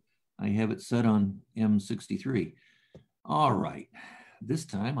 but I have it set on M63. All right, this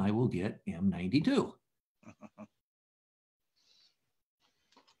time I will get M92.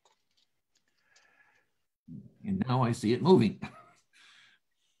 And now I see it moving.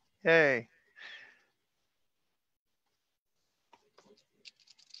 Yay.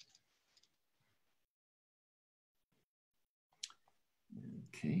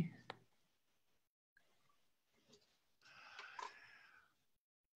 Okay.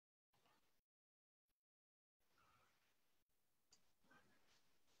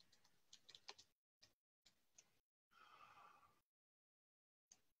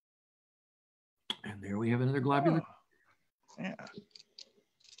 And there we have another globular. Oh, yeah.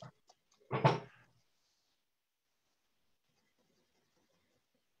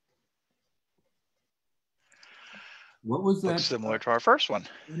 What was that? Looks similar to our first one.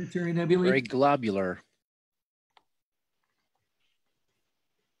 Planetary nebulae? Very globular.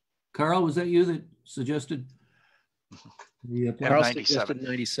 Carl, was that you that suggested the Carl M97. suggested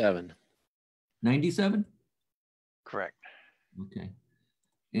 97. 97? Correct. Okay.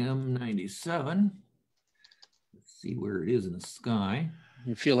 M97. Let's see where it is in the sky.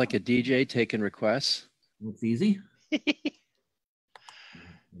 You feel like a DJ taking requests? Looks easy. I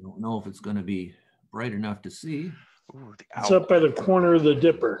don't know if it's going to be bright enough to see. Ooh, the It's owl. up by the corner of the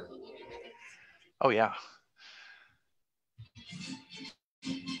Dipper. Oh, yeah.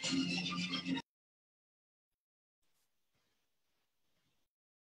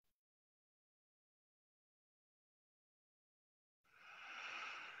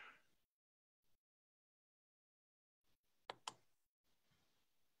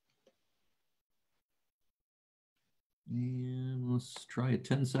 And let's try a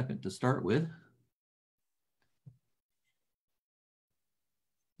 10-second to start with.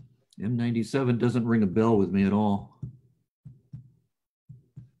 M97 doesn't ring a bell with me at all.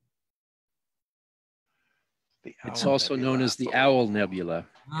 It's also known as the Owl Nebula.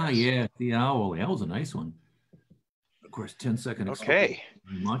 Ah, yeah, the owl. The owl's a nice one. Of course, 10-second. Okay.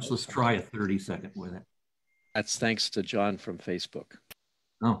 Much. Let's try a 30-second with it. That's thanks to John from Facebook.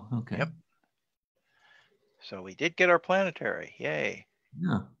 Oh, okay. Yep. So we did get our planetary. Yay.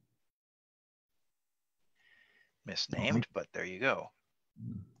 Yeah. Misnamed, but there you go.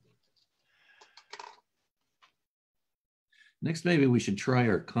 Next, maybe we should try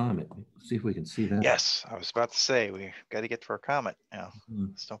our comet. See if we can see that. Yes, I was about to say we got to get to our comet now.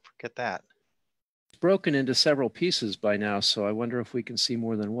 Let's don't forget that. It's broken into several pieces by now, so I wonder if we can see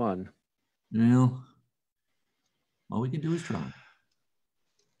more than one. Well, all we can do is try.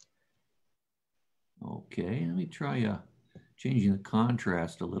 Okay, let me try changing the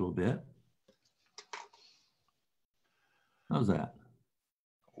contrast a little bit. How's that?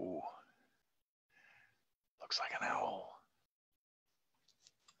 Ooh,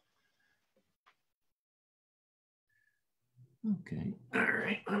 Okay. All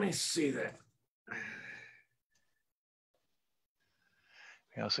right. Let me see that.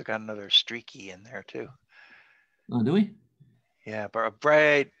 We also got another streaky in there too. Oh, do we? Yeah, but a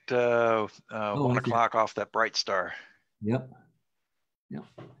bright 1 I see. o'clock off that bright star. Yep. Yep.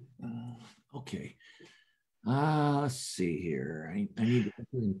 Okay. Let's see here. I need to put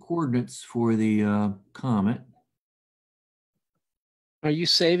in coordinates for the comet. Are you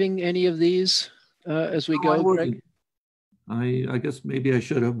saving any of these as we go, Greg? I guess maybe I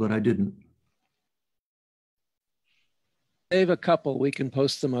should have, but I didn't. Save a couple. We can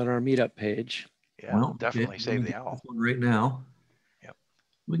post them on our meetup page. Yeah, well, definitely save the owl. This one right now. Yep.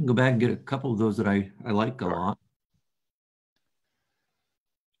 We can go back and get a couple of those that I like a lot.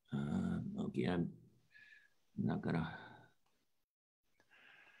 Okay, I'm not gonna.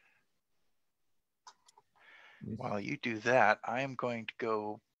 While you do that, I am going to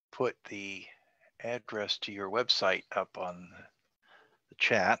go put the address to your website up on the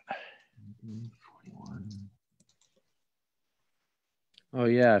chat. 41. Oh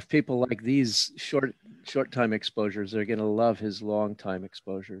yeah, if people like these short time exposures, they're gonna love his long time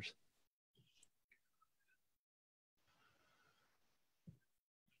exposures.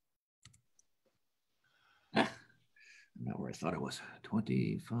 Not where I thought it was.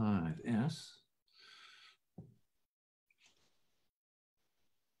 25S.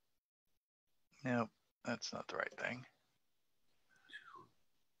 No, that's not the right thing.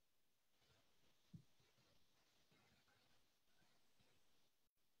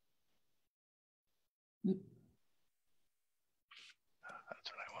 That's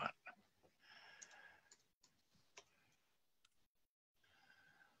what I want.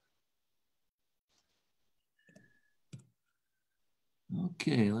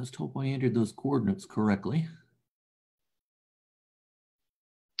 Okay, let's hope I entered those coordinates correctly.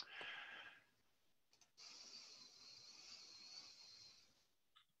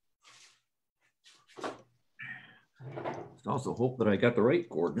 Let's also hope that I got the right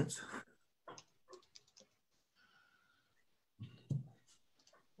coordinates.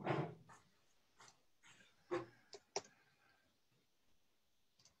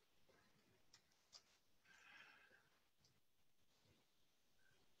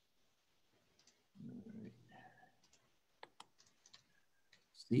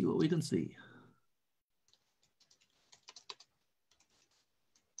 See what we can see.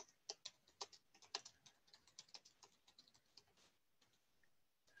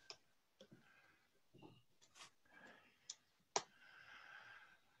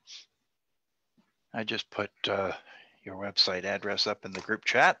 I just put your website address up in the group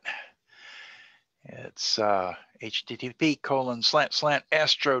chat. It's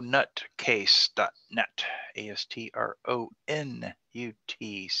http://astronutcase.net,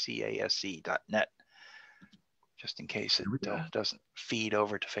 astronutcase.net, just in case it doesn't feed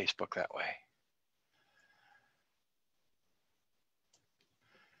over to Facebook that way.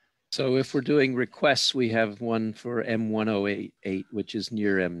 So if we're doing requests, we have one for M1088, which is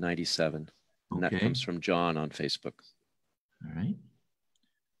near M97. And that comes from John on Facebook. All right.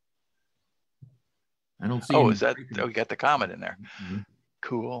 I don't see. Oh, is that? Oh, we got the comet in there. Mm-hmm.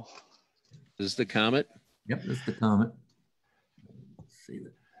 Cool. This is the comet? Yep, this is the comet. Let's see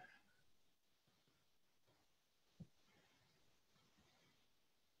that.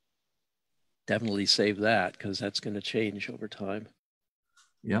 Definitely save that because that's going to change over time.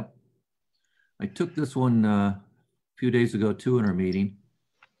 Yep. I took this one a few days ago too in our meeting.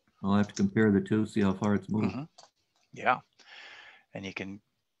 I'll have to compare the two, see how far it's moved. Mm-hmm. Yeah. And you can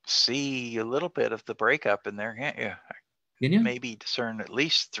see a little bit of the breakup in there, can't you? Can you? Maybe discern at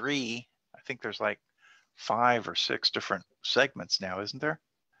least 3. I think there's like 5 or 6 different segments now, isn't there?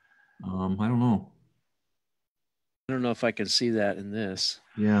 I don't know. I don't know if I can see that in this.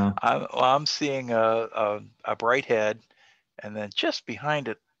 Yeah. I'm seeing a bright head, and then just behind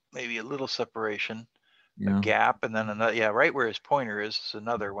it, maybe a little separation, a gap, and then another. Yeah, right where his pointer is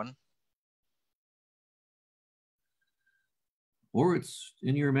another one. Or it's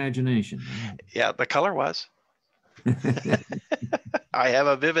in your imagination. Yeah, the color was. I have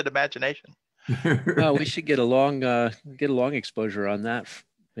a vivid imagination. Well, we should get a long exposure on that,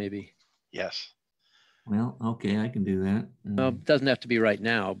 maybe. Yes. Well, okay, I can do that. It doesn't have to be right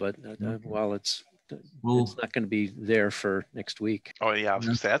now, but while it's not going to be there for next week. Oh yeah, I was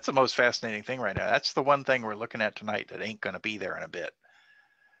gonna say that's the most fascinating thing right now. That's the one thing we're looking at tonight that ain't going to be there in a bit.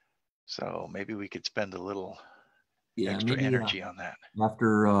 So maybe we could spend a little extra energy on that.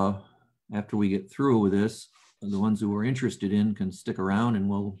 After we get through with this, the ones who are interested in can stick around, and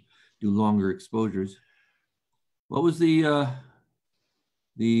we'll do longer exposures. What was the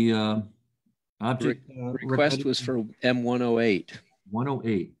Object Request was for M108.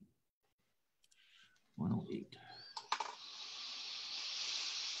 108. 108.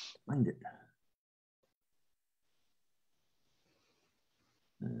 Find it.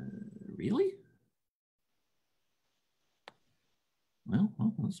 Really? Well,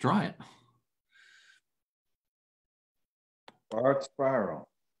 let's try it. Bart Spiral.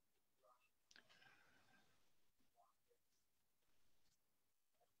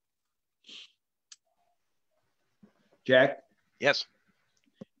 Jack? Yes,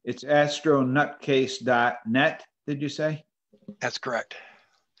 It's astronutcase.net, did you say? that's correct.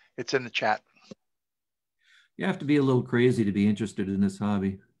 It's in the chat. You have to be a little crazy to be interested in this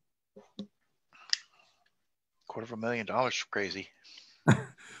hobby. $250,000 crazy.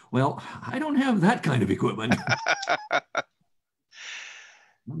 Well, I don't have that kind of equipment. I'm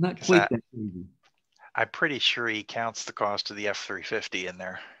not quite that crazy. I'm pretty sure he counts the cost of the F-350 in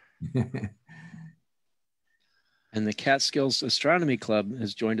there. And the Catskills Astronomy Club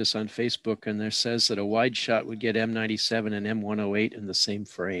has joined us on Facebook, and there says that a wide shot would get M97 and M108 in the same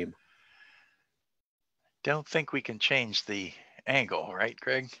frame. Don't think we can change the angle, right,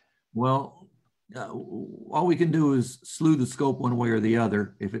 Greg? Well, all we can do is slew the scope one way or the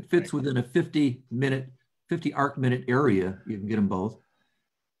other. If it fits within a 50 arc minute area, you can get them both.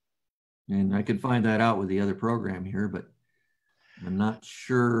 And I could find that out with the other program here, but I'm not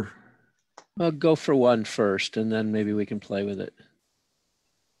sure. Well, go for one first, and then maybe we can play with it.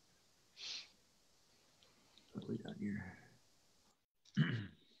 What we got here?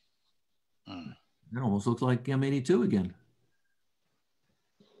 That almost looks like M82 again.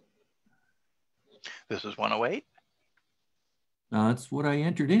 This is 108? That's what I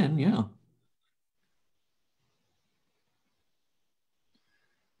entered in, yeah.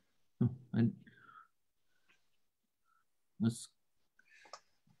 I was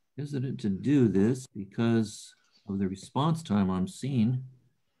hesitant to do this because of the response time I'm seeing,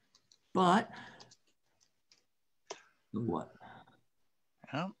 but what?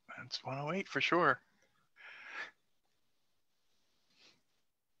 Well, that's 108 for sure.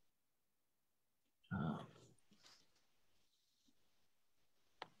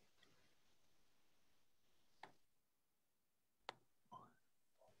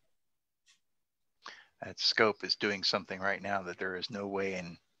 That scope is doing something right now that there is no way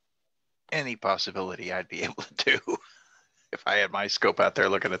in any possibility I'd be able to do if I had my scope out there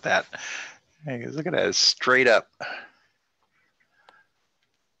looking at that. Hey, look at that, it's straight up. I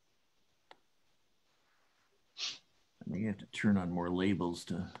may have to turn on more labels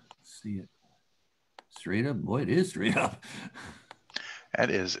to see it. Straight up, boy, it is straight up. That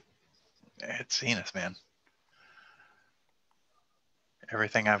is, it's zenith, man.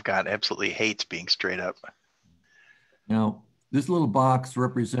 Everything I've got absolutely hates being straight up. Now, this little box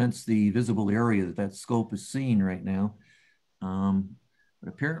represents the visible area that scope is seeing right now. But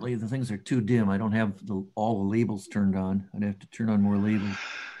apparently the things are too dim. I don't have all the labels turned on. I'd have to turn on more labels.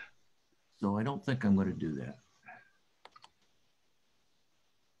 So I don't think I'm going to do that.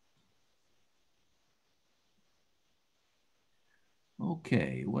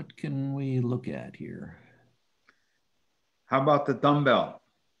 Okay, what can we look at here? How about the dumbbell?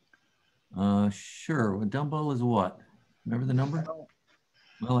 Sure. Well, dumbbell is what? Remember the number?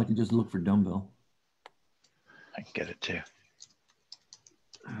 Well, I can just look for dumbbell. I can get it too.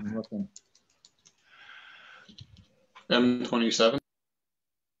 I'm looking. M27.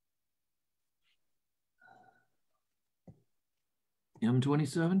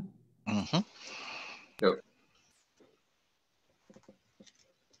 M27? Mm-hmm. Yep.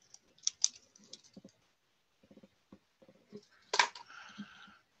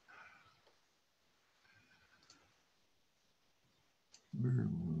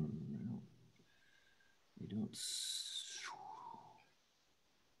 We don't.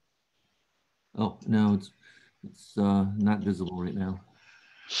 Oh, no, it's not visible right now.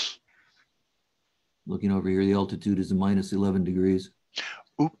 Looking over here, the altitude is a minus 11 degrees.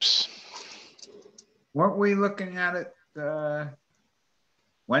 Oops. Weren't we looking at it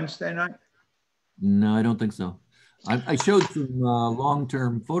Wednesday night? No, I don't think so. I showed some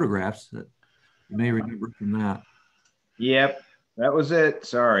long-term photographs that you may remember from that. Yep, that was it.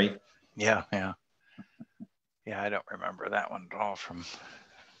 Sorry. Yeah, yeah. Yeah, I don't remember that one at all from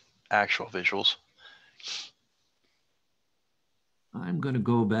actual visuals. I'm going to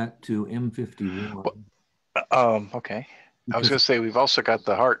go back to M51. Okay. I was going to say, we've also got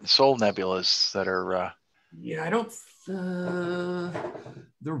the Heart and Soul nebulas that are... Yeah, I don't...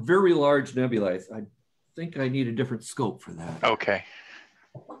 they're very large nebulae. I think I need a different scope for that. Okay.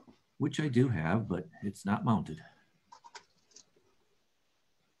 Which I do have, but it's not mounted.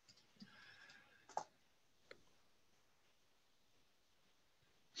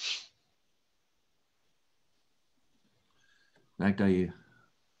 In fact,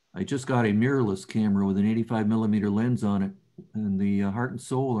 I just got a mirrorless camera with an 85mm lens on it, and the Heart and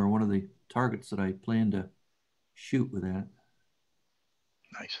Soul are one of the targets that I plan to shoot with that.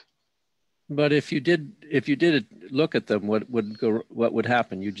 Nice. But if you did look at them, what would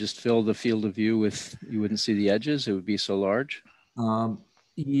happen? You just fill the field of view with, you wouldn't see the edges. It would be so large.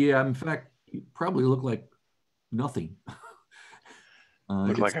 Yeah, in fact, it probably look like nothing.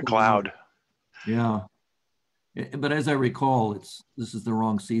 Look like a cloud. Yeah. But as I recall, this is the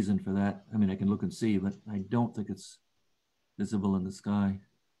wrong season for that. I mean, I can look and see, but I don't think it's visible in the sky.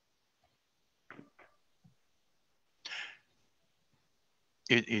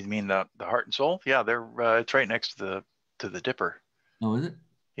 You mean the Heart and Soul? Yeah, they're it's right next to the Dipper. Oh, is it?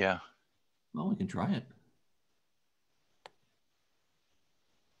 Yeah. Well, we can try it.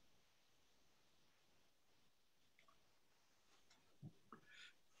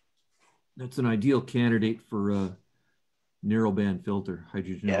 That's an ideal candidate for a narrowband filter,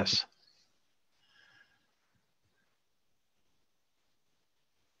 hydrogen. Yes.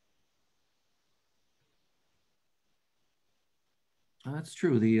 That's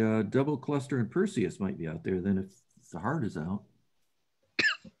true. The double cluster and Perseus might be out there then if the Heart is out.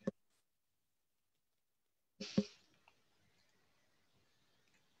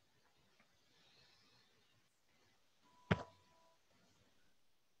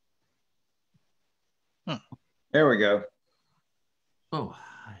 There we go. Oh,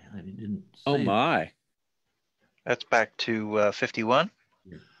 I didn't see Oh my. it. That's back to 51.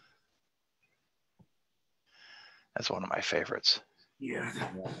 Yeah. That's one of my favorites. Yeah.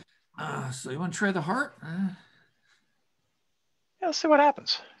 So you want to try the Heart? Yeah, let's see what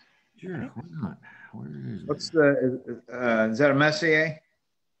happens. Sure, why not? Where is What's it? the, is that a Messier?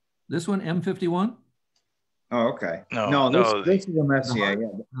 This one, M51? Oh, okay. No, this is a Messier. Yeah.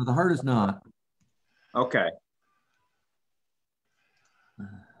 No, the Heart is not. Okay.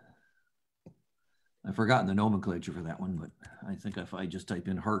 I've forgotten the nomenclature for that one, but I think if I just type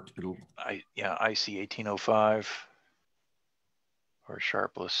in Heart, it'll. IC 1805 or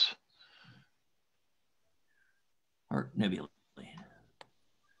Sharpless. Heart Nebula.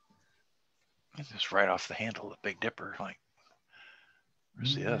 It's just right off the handle of the Big Dipper. Like,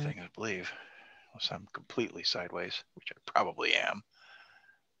 where's the other thing, I believe? Unless I'm completely sideways, which I probably am.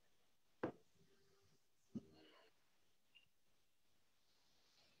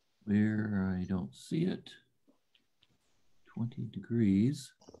 Where I don't see it. 20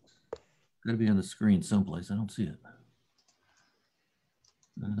 degrees. Got to be on the screen someplace. I don't see it.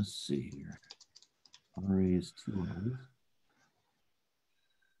 Let's see here. RA is 2 hours.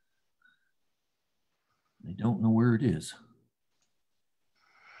 I don't know where it is.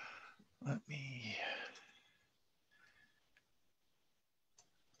 Let me.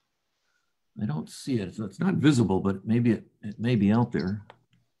 I don't see it. So it's not visible, but maybe it may be out there.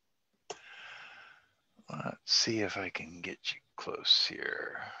 Let's see if I can get you close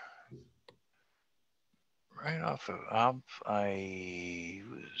here. Right off of I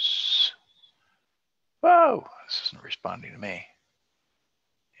was. Whoa, this isn't responding to me.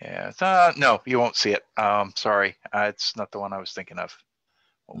 Yeah, it's, no, you won't see it. Sorry, it's not the one I was thinking of.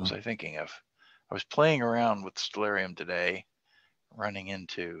 What was I thinking of? I was playing around with Stellarium today, running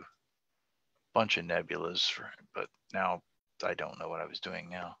into a bunch of nebulas, but now I don't know what I was doing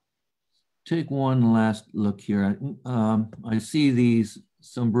now. Take one last look here. I see these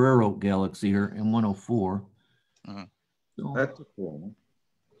Sombrero Galaxy here, M104. Mm-hmm. So, That's a cool one.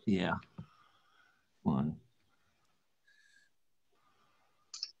 Yeah. One.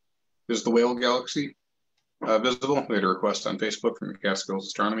 Is the Whale Galaxy visible? We had a request on Facebook from Catskills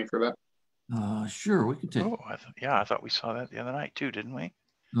Astronomy for that. Sure, we could take. Oh, I thought we saw that the other night too, didn't we?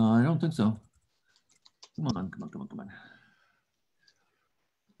 No, I don't think so. Come on.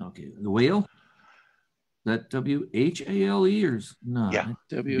 Okay, the Whale. Is that WHALE or not? Yeah,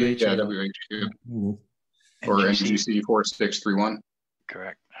 WH. Yeah, WH. Or NGC 4631.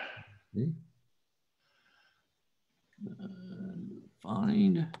 Correct. Okay.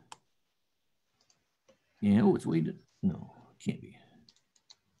 Find. Yeah, oh, it's weighted. No, it can't be.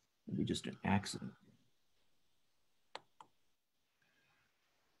 It'd be just an accident.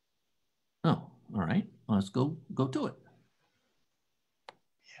 Oh, all right. Let's go to it.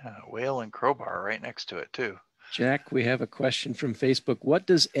 Yeah, Whale and Crowbar right next to it too. Jack, we have a question from Facebook. What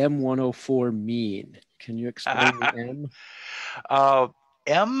does M104 mean? Can you explain the M?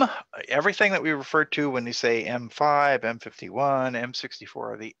 M, everything that we refer to when they say M5, M51,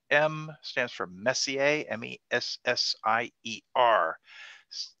 M64, the M stands for Messier, M-E-S-S-I-E-R.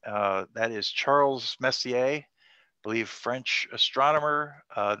 That is Charles Messier, I believe French astronomer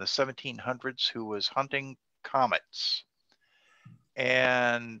in the 1700s who was hunting comets.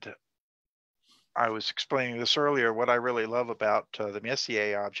 And I was explaining this earlier. What I really love about the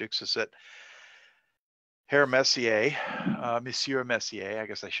Messier objects is that Herr Messier, Monsieur Messier, I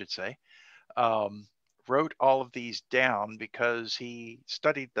guess I should say, wrote all of these down because he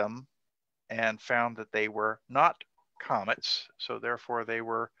studied them and found that they were not comets, so therefore they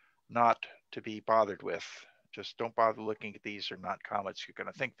were not to be bothered with. Just don't bother looking at these. They're not comets. You're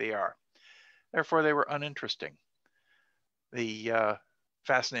going to think they are. Therefore, they were uninteresting. The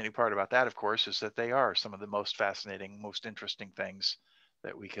fascinating part about that, of course, is that they are some of the most fascinating, most interesting things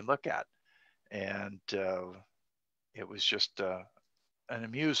that we can look at. And it was just an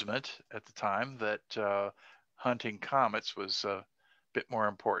amusement at the time that hunting comets was a bit more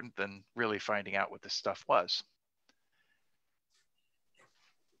important than really finding out what this stuff was.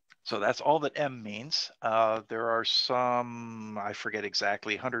 So that's all that M means. There are some, I forget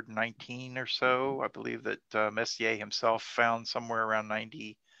exactly, 119 or so. I believe that Messier himself found somewhere around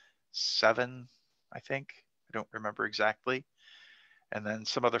 97, I think. I don't remember exactly. And then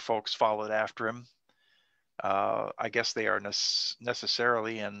some other folks followed after him. I guess they are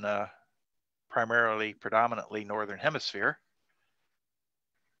necessarily in predominantly Northern Hemisphere.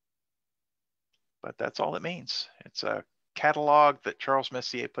 But that's all it means. It's a catalog that Charles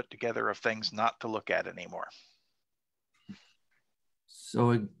Messier put together of things not to look at anymore.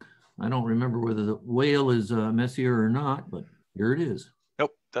 So I don't remember whether the whale is Messier or not, but here it is.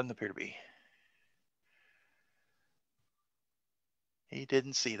 Nope, doesn't appear to be. He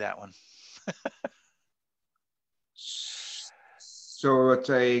didn't see that one. So it's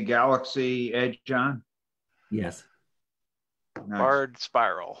a Galaxy Edge, John? Yes. Nice. Barred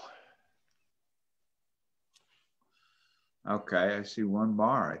spiral. Okay, I see one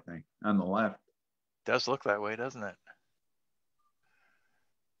bar, I think, on the left. Does look that way, doesn't it?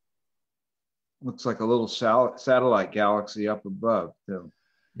 Looks like a little satellite galaxy up above, too.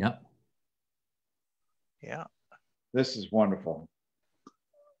 Yep. Yeah. This is wonderful.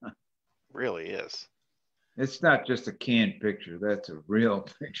 Really is. It's not just a canned picture. That's a real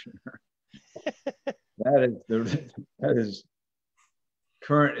picture. that is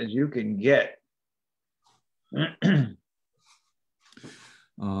current as you can get.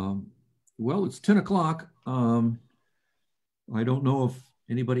 Well, it's 10 o'clock. I don't know if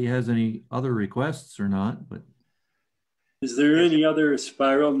anybody has any other requests or not, but. Is there any other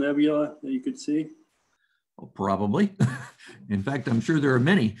spiral nebula that you could see? Probably. In fact, I'm sure there are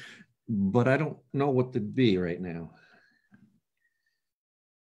many, but I don't know what they'd be right now.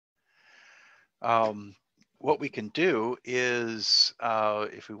 What we can do is,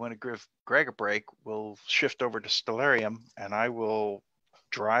 if we want to give Greg a break, we'll shift over to Stellarium, and I will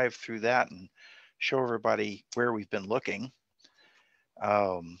drive through that and show everybody where we've been looking.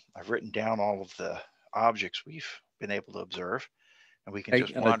 I've written down all of the objects we've been able to observe, and we can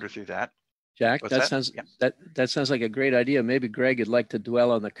just wander through that. Jack, What's that sounds like a great idea. Maybe Greg would like to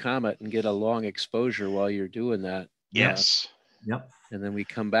dwell on the comet and get a long exposure while you're doing that. Yes. Yep. And then we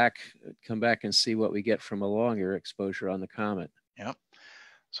come back and see what we get from a longer exposure on the comet. Yep.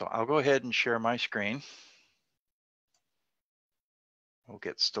 So I'll go ahead and share my screen. We'll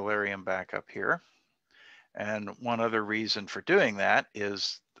get Stellarium back up here. And one other reason for doing that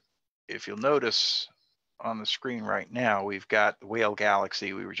is, if you'll notice on the screen right now, we've got the Whale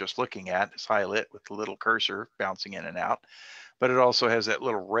Galaxy we were just looking at. It's highlit with the little cursor bouncing in and out, but it also has that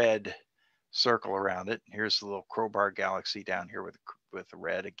little red circle around it. Here's the little Crowbar Galaxy down here with the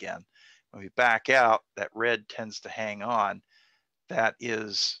red again. When we back out, that red tends to hang on. That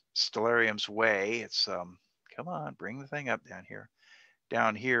is Stellarium's way. It's come on, bring the thing up down here.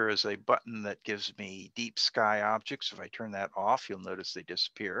 Down here is a button that gives me deep sky objects. If I turn that off, you'll notice they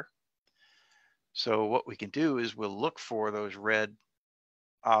disappear. So what we can do is we'll look for those red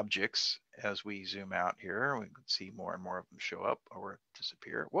objects as we zoom out here. We can see more and more of them show up or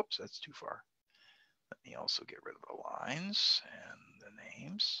disappear. Whoops, that's too far. Let me also get rid of the lines and the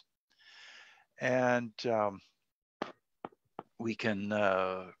names. And we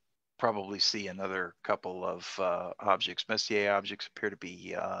can probably see another couple of objects. Messier objects appear to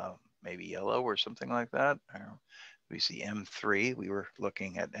be maybe yellow or something like that. We see M3. We were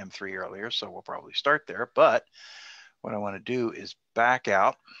looking at M3 earlier, so we'll probably start there. But what I want to do is back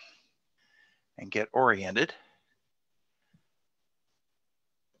out and get oriented.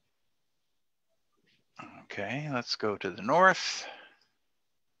 Okay, let's go to the north.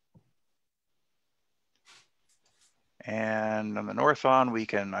 And on the north we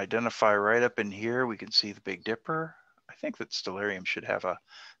can identify right up in here. We can see the Big Dipper. I think that Stellarium should have a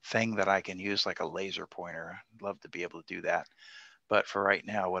thing that I can use like a laser pointer. I'd love to be able to do that. But for right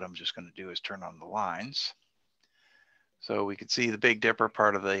now, what I'm just going to do is turn on the lines. So we could see the Big Dipper,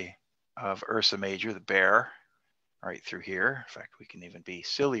 part of Ursa Major, the bear, right through here. In fact, we can even be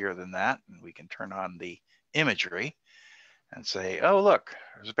sillier than that, and we can turn on the imagery and say, oh, look,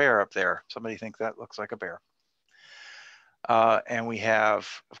 there's a bear up there. Somebody think that looks like a bear. And we have,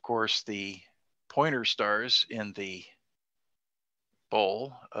 of course, the pointer stars in the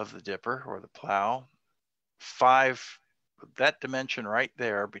bowl of the dipper or the plow. 5, that dimension right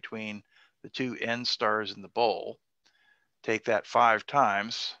there between the 2 end stars in the bowl. Take that 5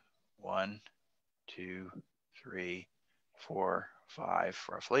 times, 1, 2, 3, 4, 5,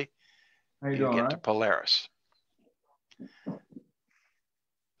 roughly. You doing, get right? to Polaris.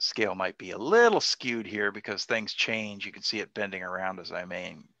 Scale might be a little skewed here because things change. You can see it bending around as I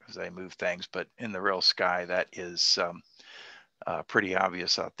move things, but in the real sky, that is pretty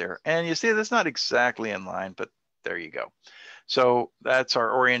obvious out there. And you see that's not exactly in line, but there you go. So that's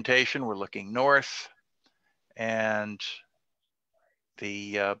our orientation. We're looking north, and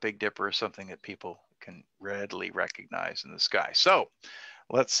the Big Dipper is something that people can readily recognize in the sky. So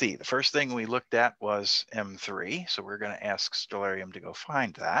let's see. The first thing we looked at was M3. So we're going to ask Stellarium to go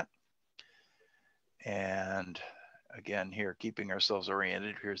find that. And again, here, keeping ourselves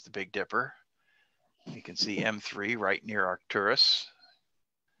oriented, here's the Big Dipper. You can see M3 right near Arcturus,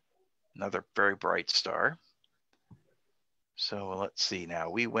 another very bright star. So let's see now.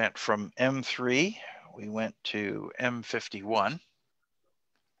 We went from M3, we went to M51.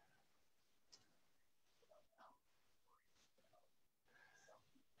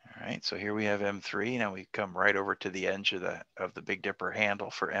 All right, so here we have M3. Now we come right over to the edge of the Big Dipper handle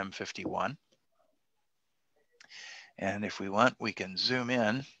for M51. And if we want, we can zoom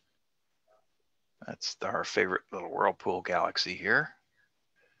in. That's our favorite little whirlpool galaxy here.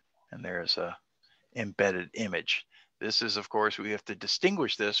 And there's a embedded image. This is, of course, we have to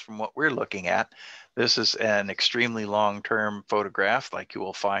distinguish this from what we're looking at. This is an extremely long-term photograph like you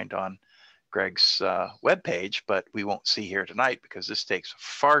will find on Greg's webpage, but we won't see here tonight because this takes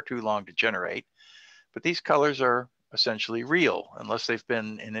far too long to generate. But these colors are essentially real unless they've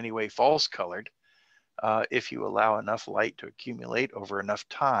been in any way false colored. If you allow enough light to accumulate over enough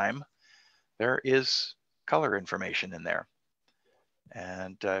time, there is color information in there.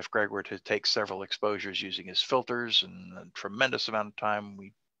 And if Greg were to take several exposures using his filters and a tremendous amount of time,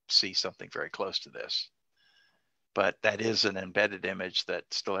 we see something very close to this. But that is an embedded image that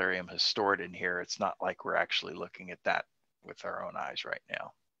Stellarium has stored in here. It's not like we're actually looking at that with our own eyes right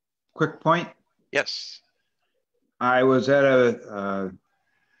now. Quick point. Yes. I was at a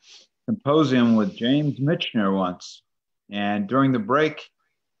symposium with James Michener once, and during the break,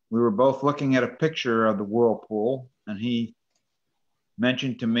 we were both looking at a picture of the whirlpool, and he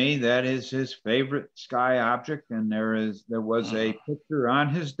mentioned to me that is his favorite sky object, and there was a picture on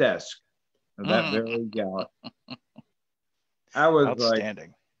his desk of that very galaxy. I was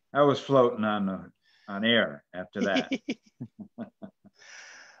outstanding. I was floating on air after that.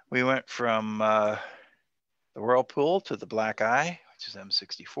 We went from the whirlpool to the black eye, which is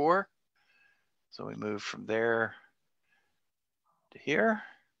M64. So we moved from there to here.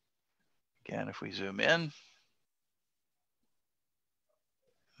 Again, if we zoom in,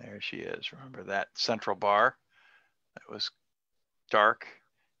 there she is. Remember that central bar that was dark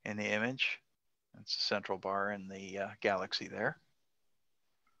in the image? That's the central bar in the galaxy there.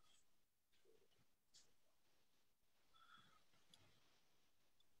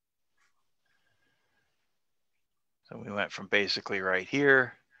 So we went from basically right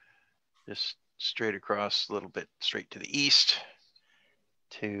here, just straight across a little bit straight to the east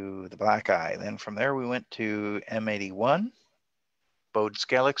to the black eye. Then from there we went to M81, Bode's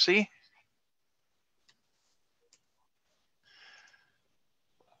galaxy.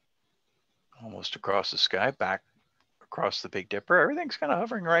 Almost across the sky, back across the Big Dipper. Everything's kind of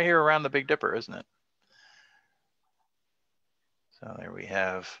hovering right here around the Big Dipper, isn't it? So there we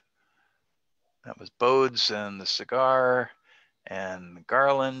have, that was Bode's and the cigar and the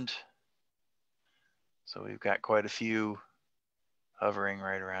garland. So we've got quite a few hovering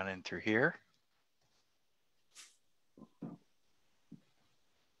right around in through here.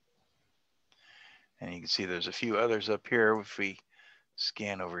 And you can see there's a few others up here. If we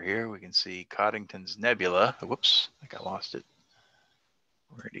scan over here, we can see Coddington's Nebula. Whoops, I think I lost it.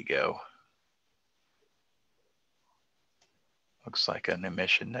 Where'd he go? Looks like an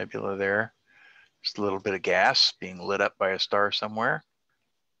emission nebula there. Just a little bit of gas being lit up by a star somewhere.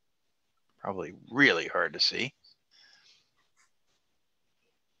 Probably really hard to see.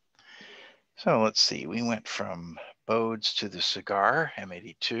 So let's see, we went from Bode's to the cigar,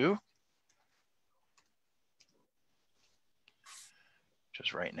 M82.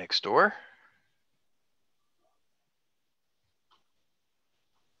 Just right next door.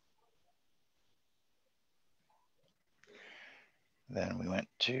 Then we went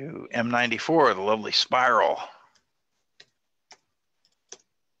to M94, the lovely spiral.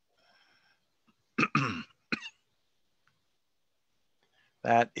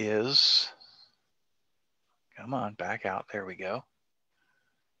 That is, come on, back out. There we go.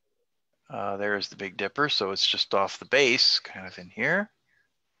 There's the Big Dipper. So it's just off the base, kind of in here.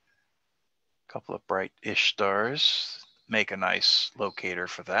 A couple of bright-ish stars. Make a nice locator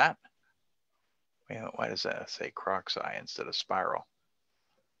for that. Why does that say Croc's Eye instead of spiral?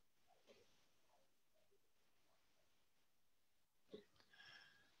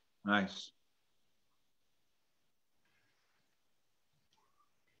 Nice.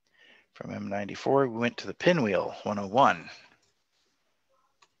 From M94, we went to the Pinwheel 101.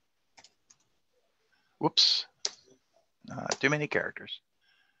 Whoops, too many characters.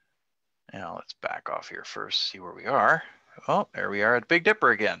 Now let's back off here first, see where we are. Oh, there we are at Big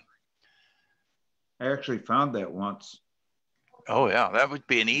Dipper again. I actually found that once. Oh yeah, that would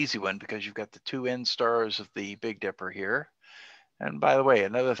be an easy one because you've got the two end stars of the Big Dipper here. And by the way,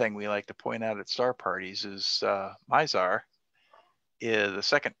 another thing we like to point out at star parties is Mizar, is the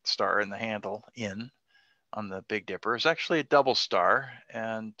second star in the handle in on the Big Dipper is actually a double star.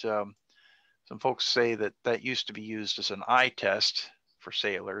 And some folks say that that used to be used as an eye test for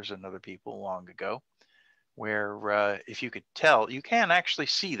sailors and other people long ago, where if you could tell, you can actually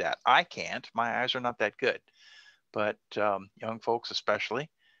see that. I can't, my eyes are not that good, but young folks especially,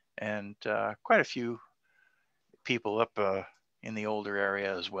 and quite a few people up in the older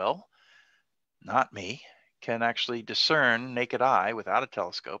area as well, not me, can actually discern naked eye without a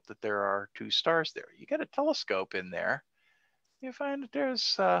telescope that there are two stars there. You get a telescope in there, you find that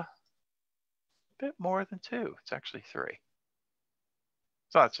there's a bit more than two. It's actually three.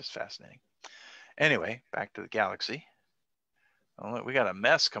 So that's just fascinating. Anyway, back to the galaxy. Well, we got a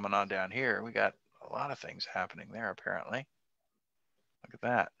mess coming on down here. We got a lot of things happening there, apparently. Look at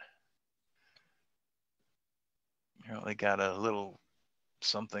that. Apparently got a little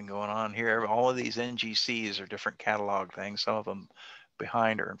something going on here. All of these NGCs are different catalog things. Some of them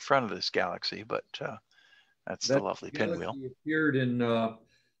behind or in front of this galaxy, but that's the lovely Pinwheel. Appeared in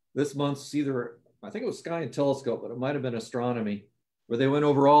this month's either, I think it was Sky and Telescope, but it might have been Astronomy, where they went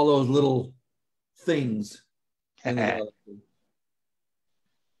over all those little things in the galaxy.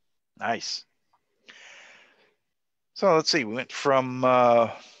 Nice. So let's see, we went from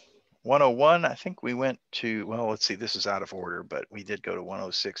 101, I think we went to, well, let's see, this is out of order, but we did go to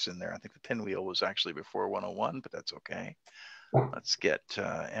 106 in there. I think the Pinwheel was actually before 101, but that's okay. Let's get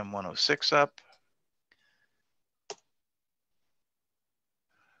M106 up.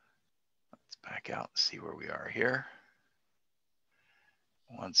 Let's back out and see where we are here.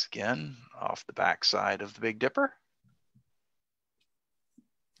 Once again, off the back side of the Big Dipper.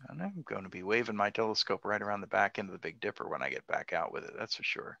 And I'm going to be waving my telescope right around the back end of the Big Dipper when I get back out with it, that's for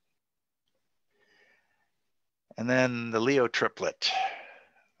sure. And then the Leo triplet,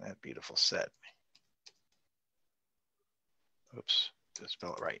 that beautiful set. Oops, didn't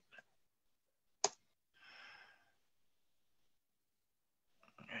spell it right.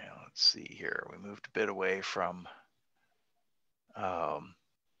 Yeah, let's see here. We moved a bit away from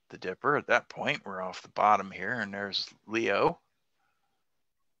the Dipper. At that point, we're off the bottom here, and there's Leo.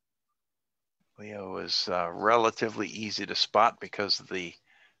 Leo is relatively easy to spot because of the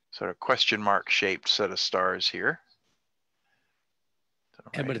sort of question mark shaped set of stars here.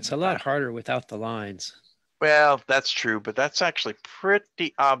 Yeah, but it's a lot harder without the lines. Well, that's true, but that's actually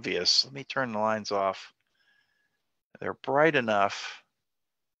pretty obvious. Let me turn the lines off. They're bright enough.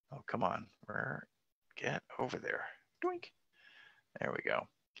 Oh, come on. Get over there. Doink. There we go.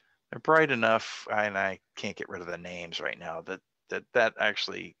 They're bright enough, and I can't get rid of the names right now, that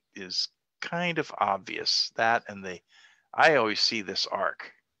actually is kind of obvious. That and I always see this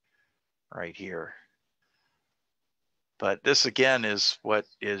arc right here. But this again is what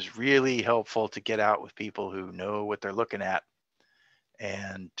is really helpful to get out with people who know what they're looking at.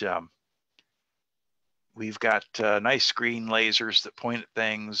 And we've got nice screen lasers that point at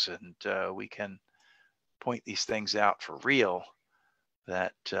things, and we can point these things out for real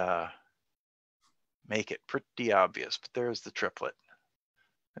that make it pretty obvious. But there's the triplet.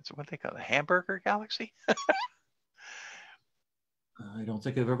 That's what they call the hamburger galaxy. I don't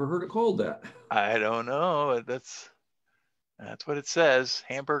think I've ever heard it called that. I don't know. That's what it says.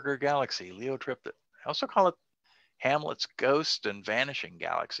 Hamburger galaxy, Leo triplet. I also call it Hamlet's ghost and vanishing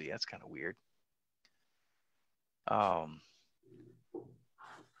galaxy. That's kind of weird. But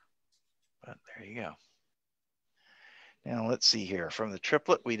there you go. Now let's see here. From the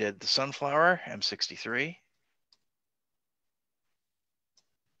triplet, we did the Sunflower, M63.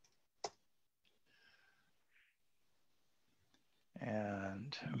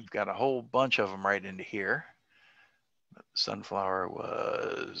 And we've got a whole bunch of them right into here. Sunflower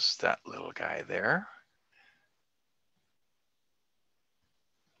was that little guy there.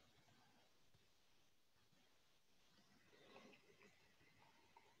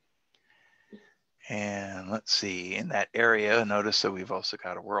 And let's see, in that area, notice that we've also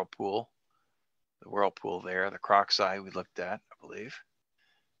got a whirlpool. The whirlpool there, the croc's eye we looked at, I believe.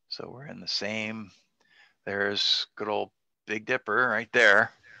 So we're in the same, there's good old Big Dipper right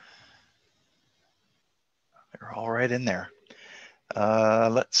there. They're all right in there.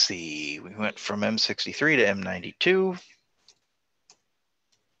 Let's see, we went from M63 to M92.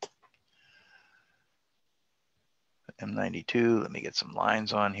 M92, let me get some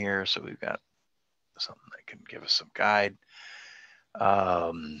lines on here so we've got something that can give us some guide.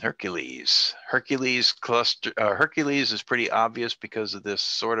 Hercules cluster. Hercules is pretty obvious because of this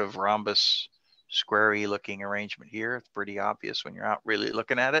sort of rhombus, squarey looking arrangement here. It's pretty obvious when you're out really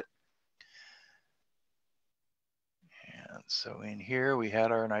looking at it. And so in here we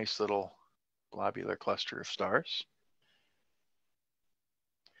had our nice little globular cluster of stars.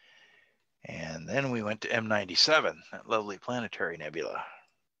 And then we went to M97, that lovely planetary nebula.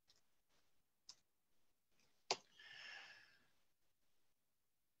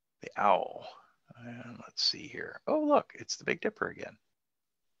 The owl. And let's see here. Oh, look, it's the Big Dipper again.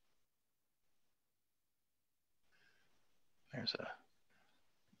 There's a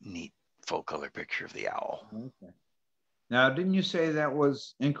neat full color picture of the owl. Okay. Now, didn't you say that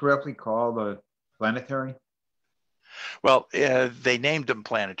was incorrectly called a planetary? Well, they named them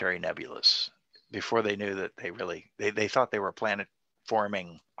planetary nebulas before they knew that they thought they were planet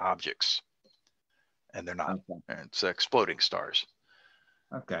forming objects, and they're not. Okay. It's exploding stars.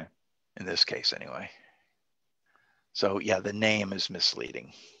 Okay. In this case, anyway. So yeah, the name is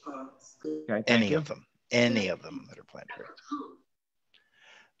misleading. Okay. Any of them that are planetary.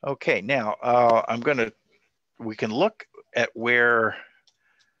 Okay, now we can look at where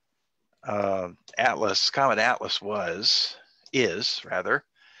Comet Atlas is,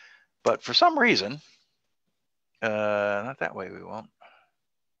 but for some reason, not that way, we won't.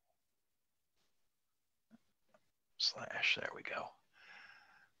 / there we go.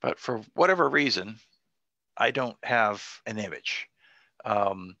 But for whatever reason, I don't have an image.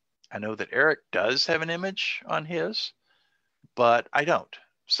 I know that Eric does have an image on his, but I don't.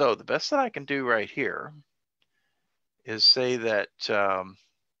 So the best that I can do right here is say that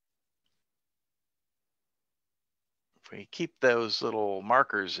if we keep those little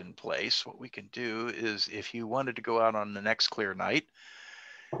markers in place, what we can do is if you wanted to go out on the next clear night,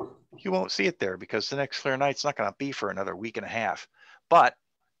 you won't see it there because the next clear night's not going to be for another week and a half. But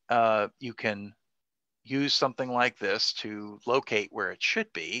you can use something like this to locate where it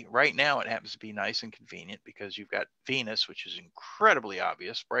should be. Right now, it happens to be nice and convenient because you've got Venus, which is incredibly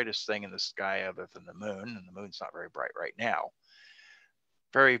obvious, brightest thing in the sky other than the moon, and the moon's not very bright right now.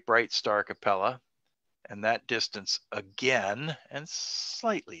 Very bright star Capella, and that distance again, and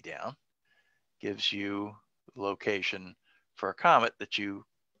slightly down, gives you the location for a comet that you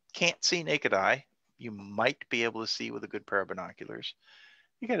can't see naked eye. You might be able to see with a good pair of binoculars.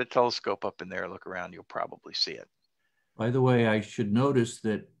 You get a telescope up in there, look around, you'll probably see it. By the way, I should notice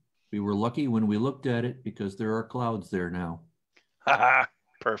that we were lucky when we looked at it because there are clouds there now.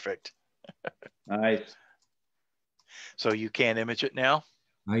 Perfect. Nice. So you can't image it now?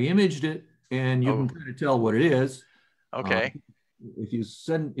 I imaged it, and you can kind of tell what it is. Okay.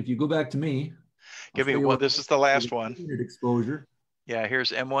 If you go back to me, give me one. This is the last one. Exposure. Yeah,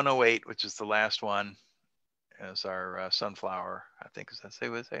 here's M108, which is the last one. As our sunflower, I think, is that say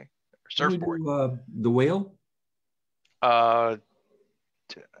what they say? Surfboard. The whale?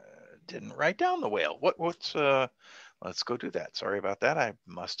 Didn't write down the whale. What's let's go do that. Sorry about that. I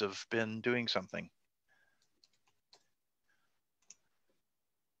must have been doing something.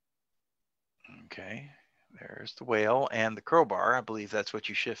 Okay, there's the whale and the crowbar. I believe that's what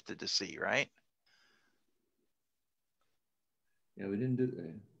you shifted to see, right? Yeah, we didn't do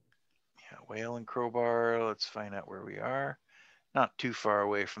that. Yeah, whale and crowbar. Let's find out where we are. Not too far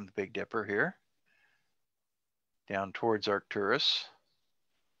away from the Big Dipper here. Down towards Arcturus.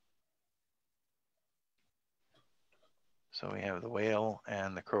 So we have the whale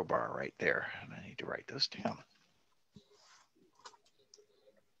and the crowbar right there. And I need to write those down.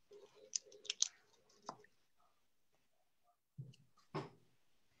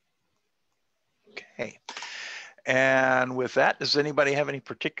 Okay. And with that, does anybody have any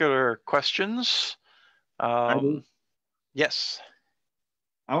particular questions? I do. Yes.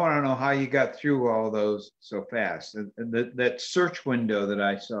 I want to know how you got through all those so fast. That search window that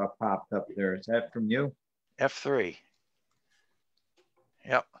I saw popped up there, is that from you? F3.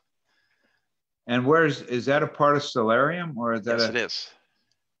 Yep. And is that a part of Stellarium, or is that Yes, it is.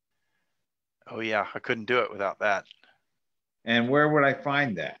 Oh yeah, I couldn't do it without that. And where would I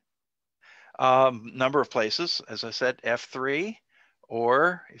find that? Number of places, as I said, F3,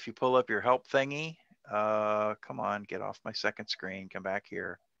 or if you pull up your help thingy, come on, get off my second screen, come back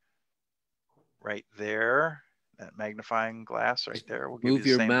here. Right there, that magnifying glass right there will give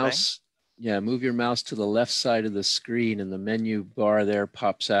you the same thing. Yeah, move your mouse to the left side of the screen and the menu bar there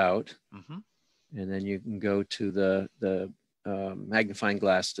pops out. Mm-hmm. And then you can go to the magnifying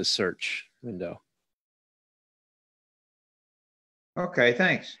glass to search window. Okay,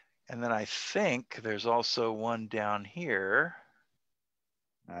 thanks. And then I think there's also one down here.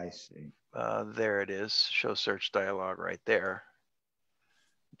 I see. There it is, show search dialog right there.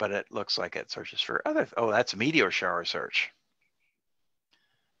 But it looks like it searches for other, oh, that's meteor shower search.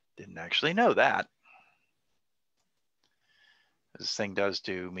 Didn't actually know that. This thing does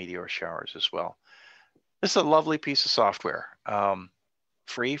do meteor showers as well. This is a lovely piece of software.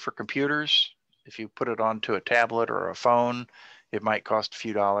 Free for computers. If you put it onto a tablet or a phone, it might cost a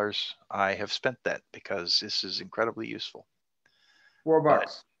few dollars. I have spent that because this is incredibly useful. $4.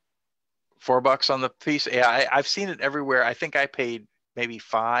 But $4 on the piece. Yeah, I've seen it everywhere. I think I paid maybe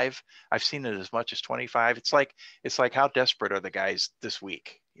 $5. I've seen it as much as $25. It's like how desperate are the guys this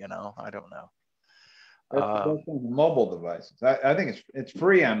week? You know, I don't know. That's mobile devices. I think it's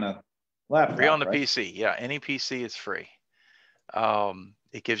free on the laptop. Free on the right? PC. Yeah, any PC is free.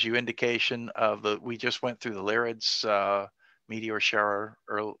 It gives you indication of we just went through the Lyrids meteor shower.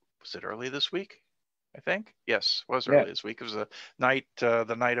 Was it early this week? I think. Yes, it was early this week. It was the night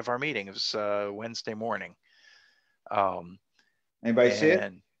of our meeting. It was Wednesday morning. Anybody see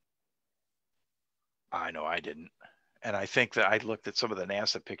it? I know I didn't. And I think that I looked at some of the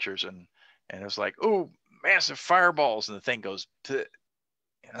NASA pictures and it was like, oh, massive fireballs, and the thing goes to,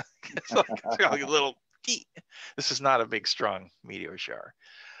 you know, it's like a little. This is not a big, strong meteor shower,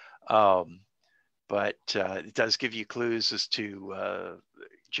 but it does give you clues as to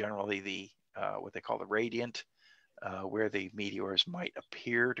generally the what they call the radiant, where the meteors might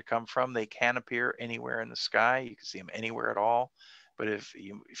appear to come from. They can appear anywhere in the sky. You can see them anywhere at all. But if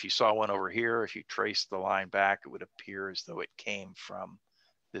you saw one over here, if you trace the line back, it would appear as though it came from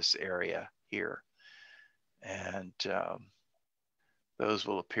this area here. And those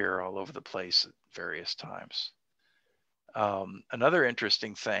will appear all over the place at various times. Another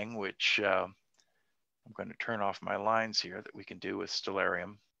interesting thing, which I'm going to turn off my lines here, that we can do with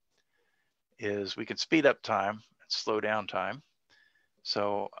Stellarium is we can speed up time and slow down time.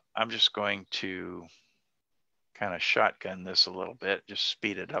 So I'm just going to kind of shotgun this a little bit, just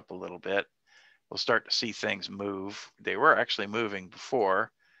speed it up a little bit. We'll start to see things move. They were actually moving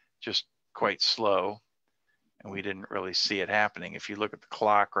before, just quite slow, and we didn't really see it happening. If you look at the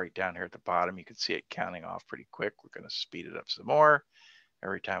clock right down here at the bottom, you can see it counting off pretty quick. We're going to speed it up some more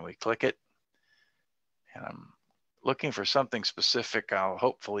every time we click it. And I'm looking for something specific. I'll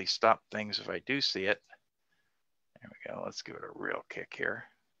hopefully stop things if I do see it. There we go. Let's give it a real kick here.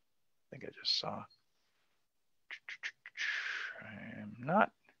 I think I just saw. I'm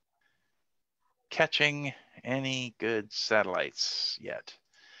not catching any good satellites yet.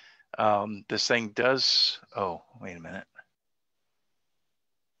 This thing does, oh, wait a minute.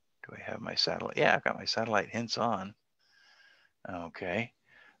 Do I have my satellite? Yeah, I've got my satellite hints on. Okay.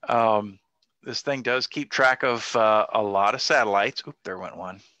 This thing does keep track of a lot of satellites. Oop, there went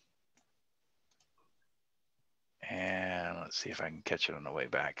one. And let's see if I can catch it on the way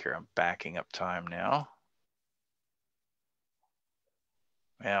back here. I'm backing up time now.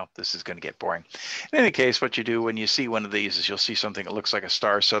 Well, this is going to get boring. In any case, what you do when you see one of these is you'll see something that looks like a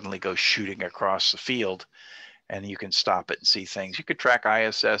star suddenly go shooting across the field, and you can stop it and see things. You could track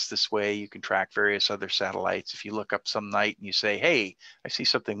ISS this way. You can track various other satellites. If you look up some night and you say, hey, I see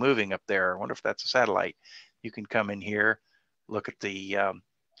something moving up there. I wonder if that's a satellite. You can come in here, look at the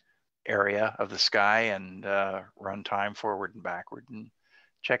area of the sky and run time forward and backward and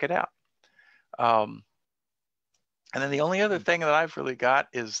check it out. And then the only other thing that I've really got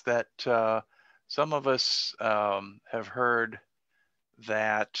is that some of us have heard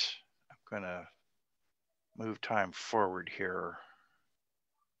that, I'm going to move time forward here.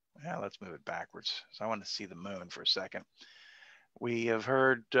 Yeah, let's move it backwards. So I want to see the moon for a second. We have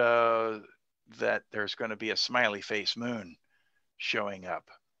heard that there's going to be a smiley face moon showing up.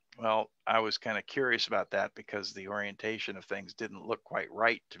 Well, I was kind of curious about that because the orientation of things didn't look quite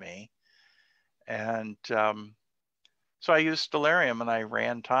right to me. And so I used Stellarium and I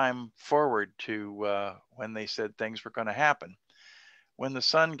ran time forward to when they said things were going to happen. When the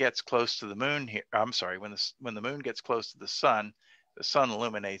sun gets close to the moon here, I'm sorry, when the moon gets close to the sun, the sun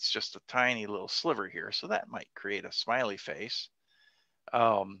illuminates just a tiny little sliver here, so that might create a smiley face.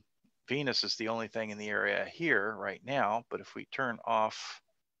 Venus is the only thing in the area here right now, but if we turn off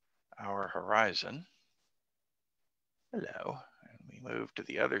our horizon, hello, and we move to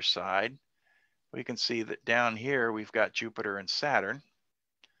the other side, we can see that down here we've got Jupiter and Saturn.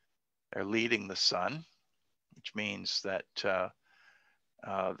 They're leading the sun, which means that the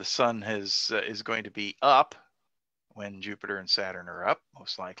sun is going to be up when Jupiter and Saturn are up,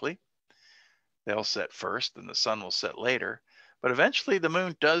 most likely. They'll set first, and the sun will set later. But eventually the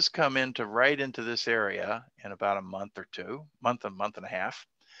moon does come right into this area in about a month or two, month and a half.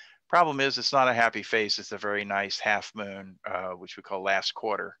 Problem is, it's not a happy face. It's a very nice half moon, which we call last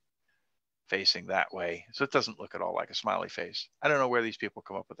quarter, facing that way. So it doesn't look at all like a smiley face. I don't know where these people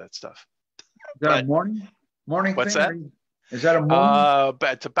come up with that stuff. Is that a morning What's thing? that? Is that a morning?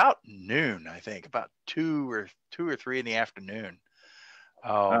 But it's about noon, I think, about 2 or 3 in the afternoon.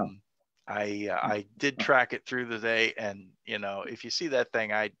 I did track it through the day, and if you see that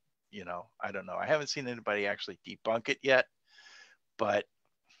thing, I don't know. I haven't seen anybody actually debunk it yet, but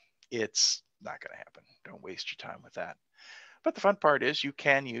it's not going to happen. Don't waste your time with that. But the fun part is you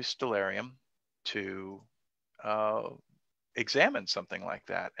can use stellarium to examine something like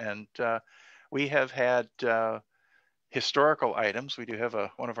that, and we have had historical items. We do have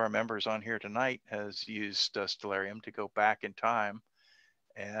one of our members on here tonight has used stellarium to go back in time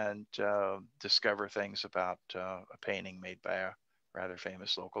and discover things about a painting made by a rather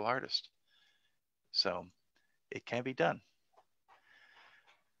famous local artist. So it can be done.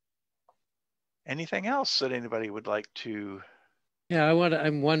 Anything else that anybody would like to? Yeah,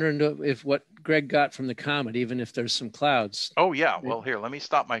 I'm wondering if what Greg got from the comet, even if there's some clouds. Oh yeah, well here, let me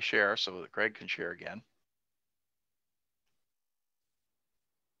stop my share so that Greg can share again.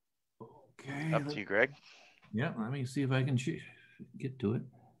 Okay. Up to you, Greg. Yeah, let me see if I can get to it.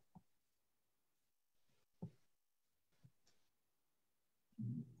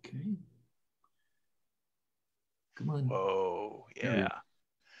 Okay. Come on. Whoa, yeah.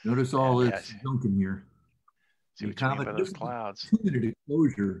 Notice all this junk in here. See what you mean by those clouds. 2-minute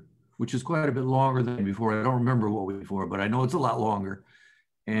exposure, which is quite a bit longer than before. I don't remember what we before, but I know it's a lot longer.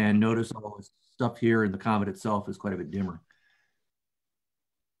 And notice all this stuff here in the comet itself is quite a bit dimmer.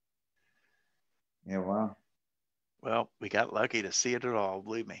 Yeah, wow. Well, we got lucky to see it at all,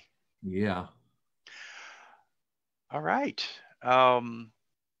 believe me. Yeah. All right.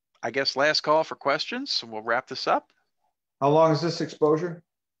 I guess last call for questions. We'll wrap this up. How long is this exposure?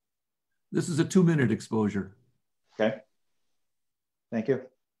 This is a 2-minute exposure. Okay. Thank you.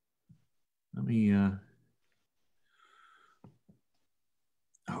 Let me.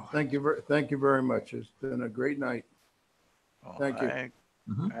 Thank you very much. It's been a great night. Well, thank you.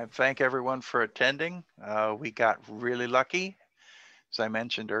 I thank everyone for attending. We got really lucky. As I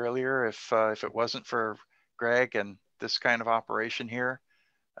mentioned earlier, if it wasn't for Greg and this kind of operation here,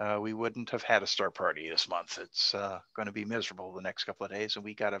 we wouldn't have had a star party this month. It's going to be miserable the next couple of days, and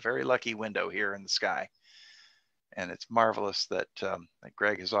we got a very lucky window here in the sky. And it's marvelous that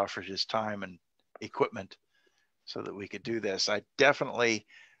Greg has offered his time and equipment so that we could do this. I definitely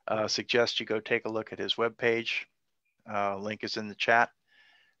suggest you go take a look at his webpage. Link is in the chat,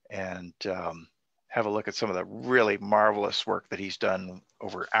 and have a look at some of the really marvelous work that he's done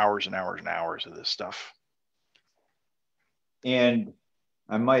over hours and hours and hours of this stuff. And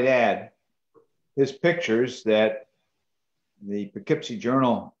I might add, his pictures that the Poughkeepsie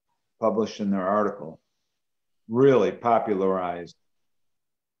Journal published in their article really popularized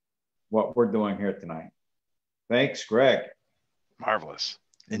what we're doing here tonight. Thanks, Greg. Marvelous.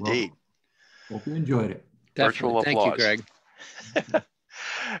 Indeed. Well, hope you enjoyed it. Definitely. Virtual applause. Thank you, Greg.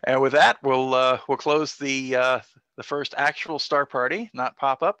 And with that, we'll close the first actual star party, not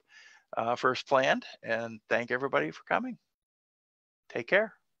pop-up, first planned, and thank everybody for coming. Take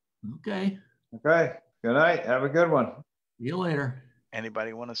care. Okay. Okay. Good night. Have a good one. See you later.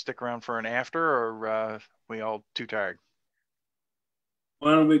 Anybody want to stick around for an after, or we all too tired?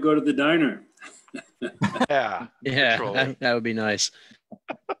 Why don't we go to the diner? Yeah. Yeah, that would be nice.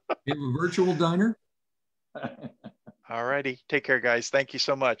 You have a virtual diner? All righty. Take care, guys. Thank you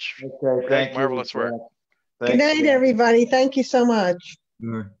so much. Okay, Greg, marvelous work. Good night, everybody. Thank you so much.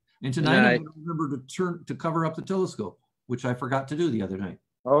 Sure. And tonight I'm going to remember to cover up the telescope, which I forgot to do the other night.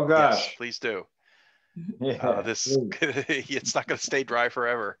 Oh gosh. Yes, please do. Yeah, it's not going to stay dry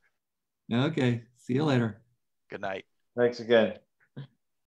forever. Okay. See you later. Good night. Thanks again.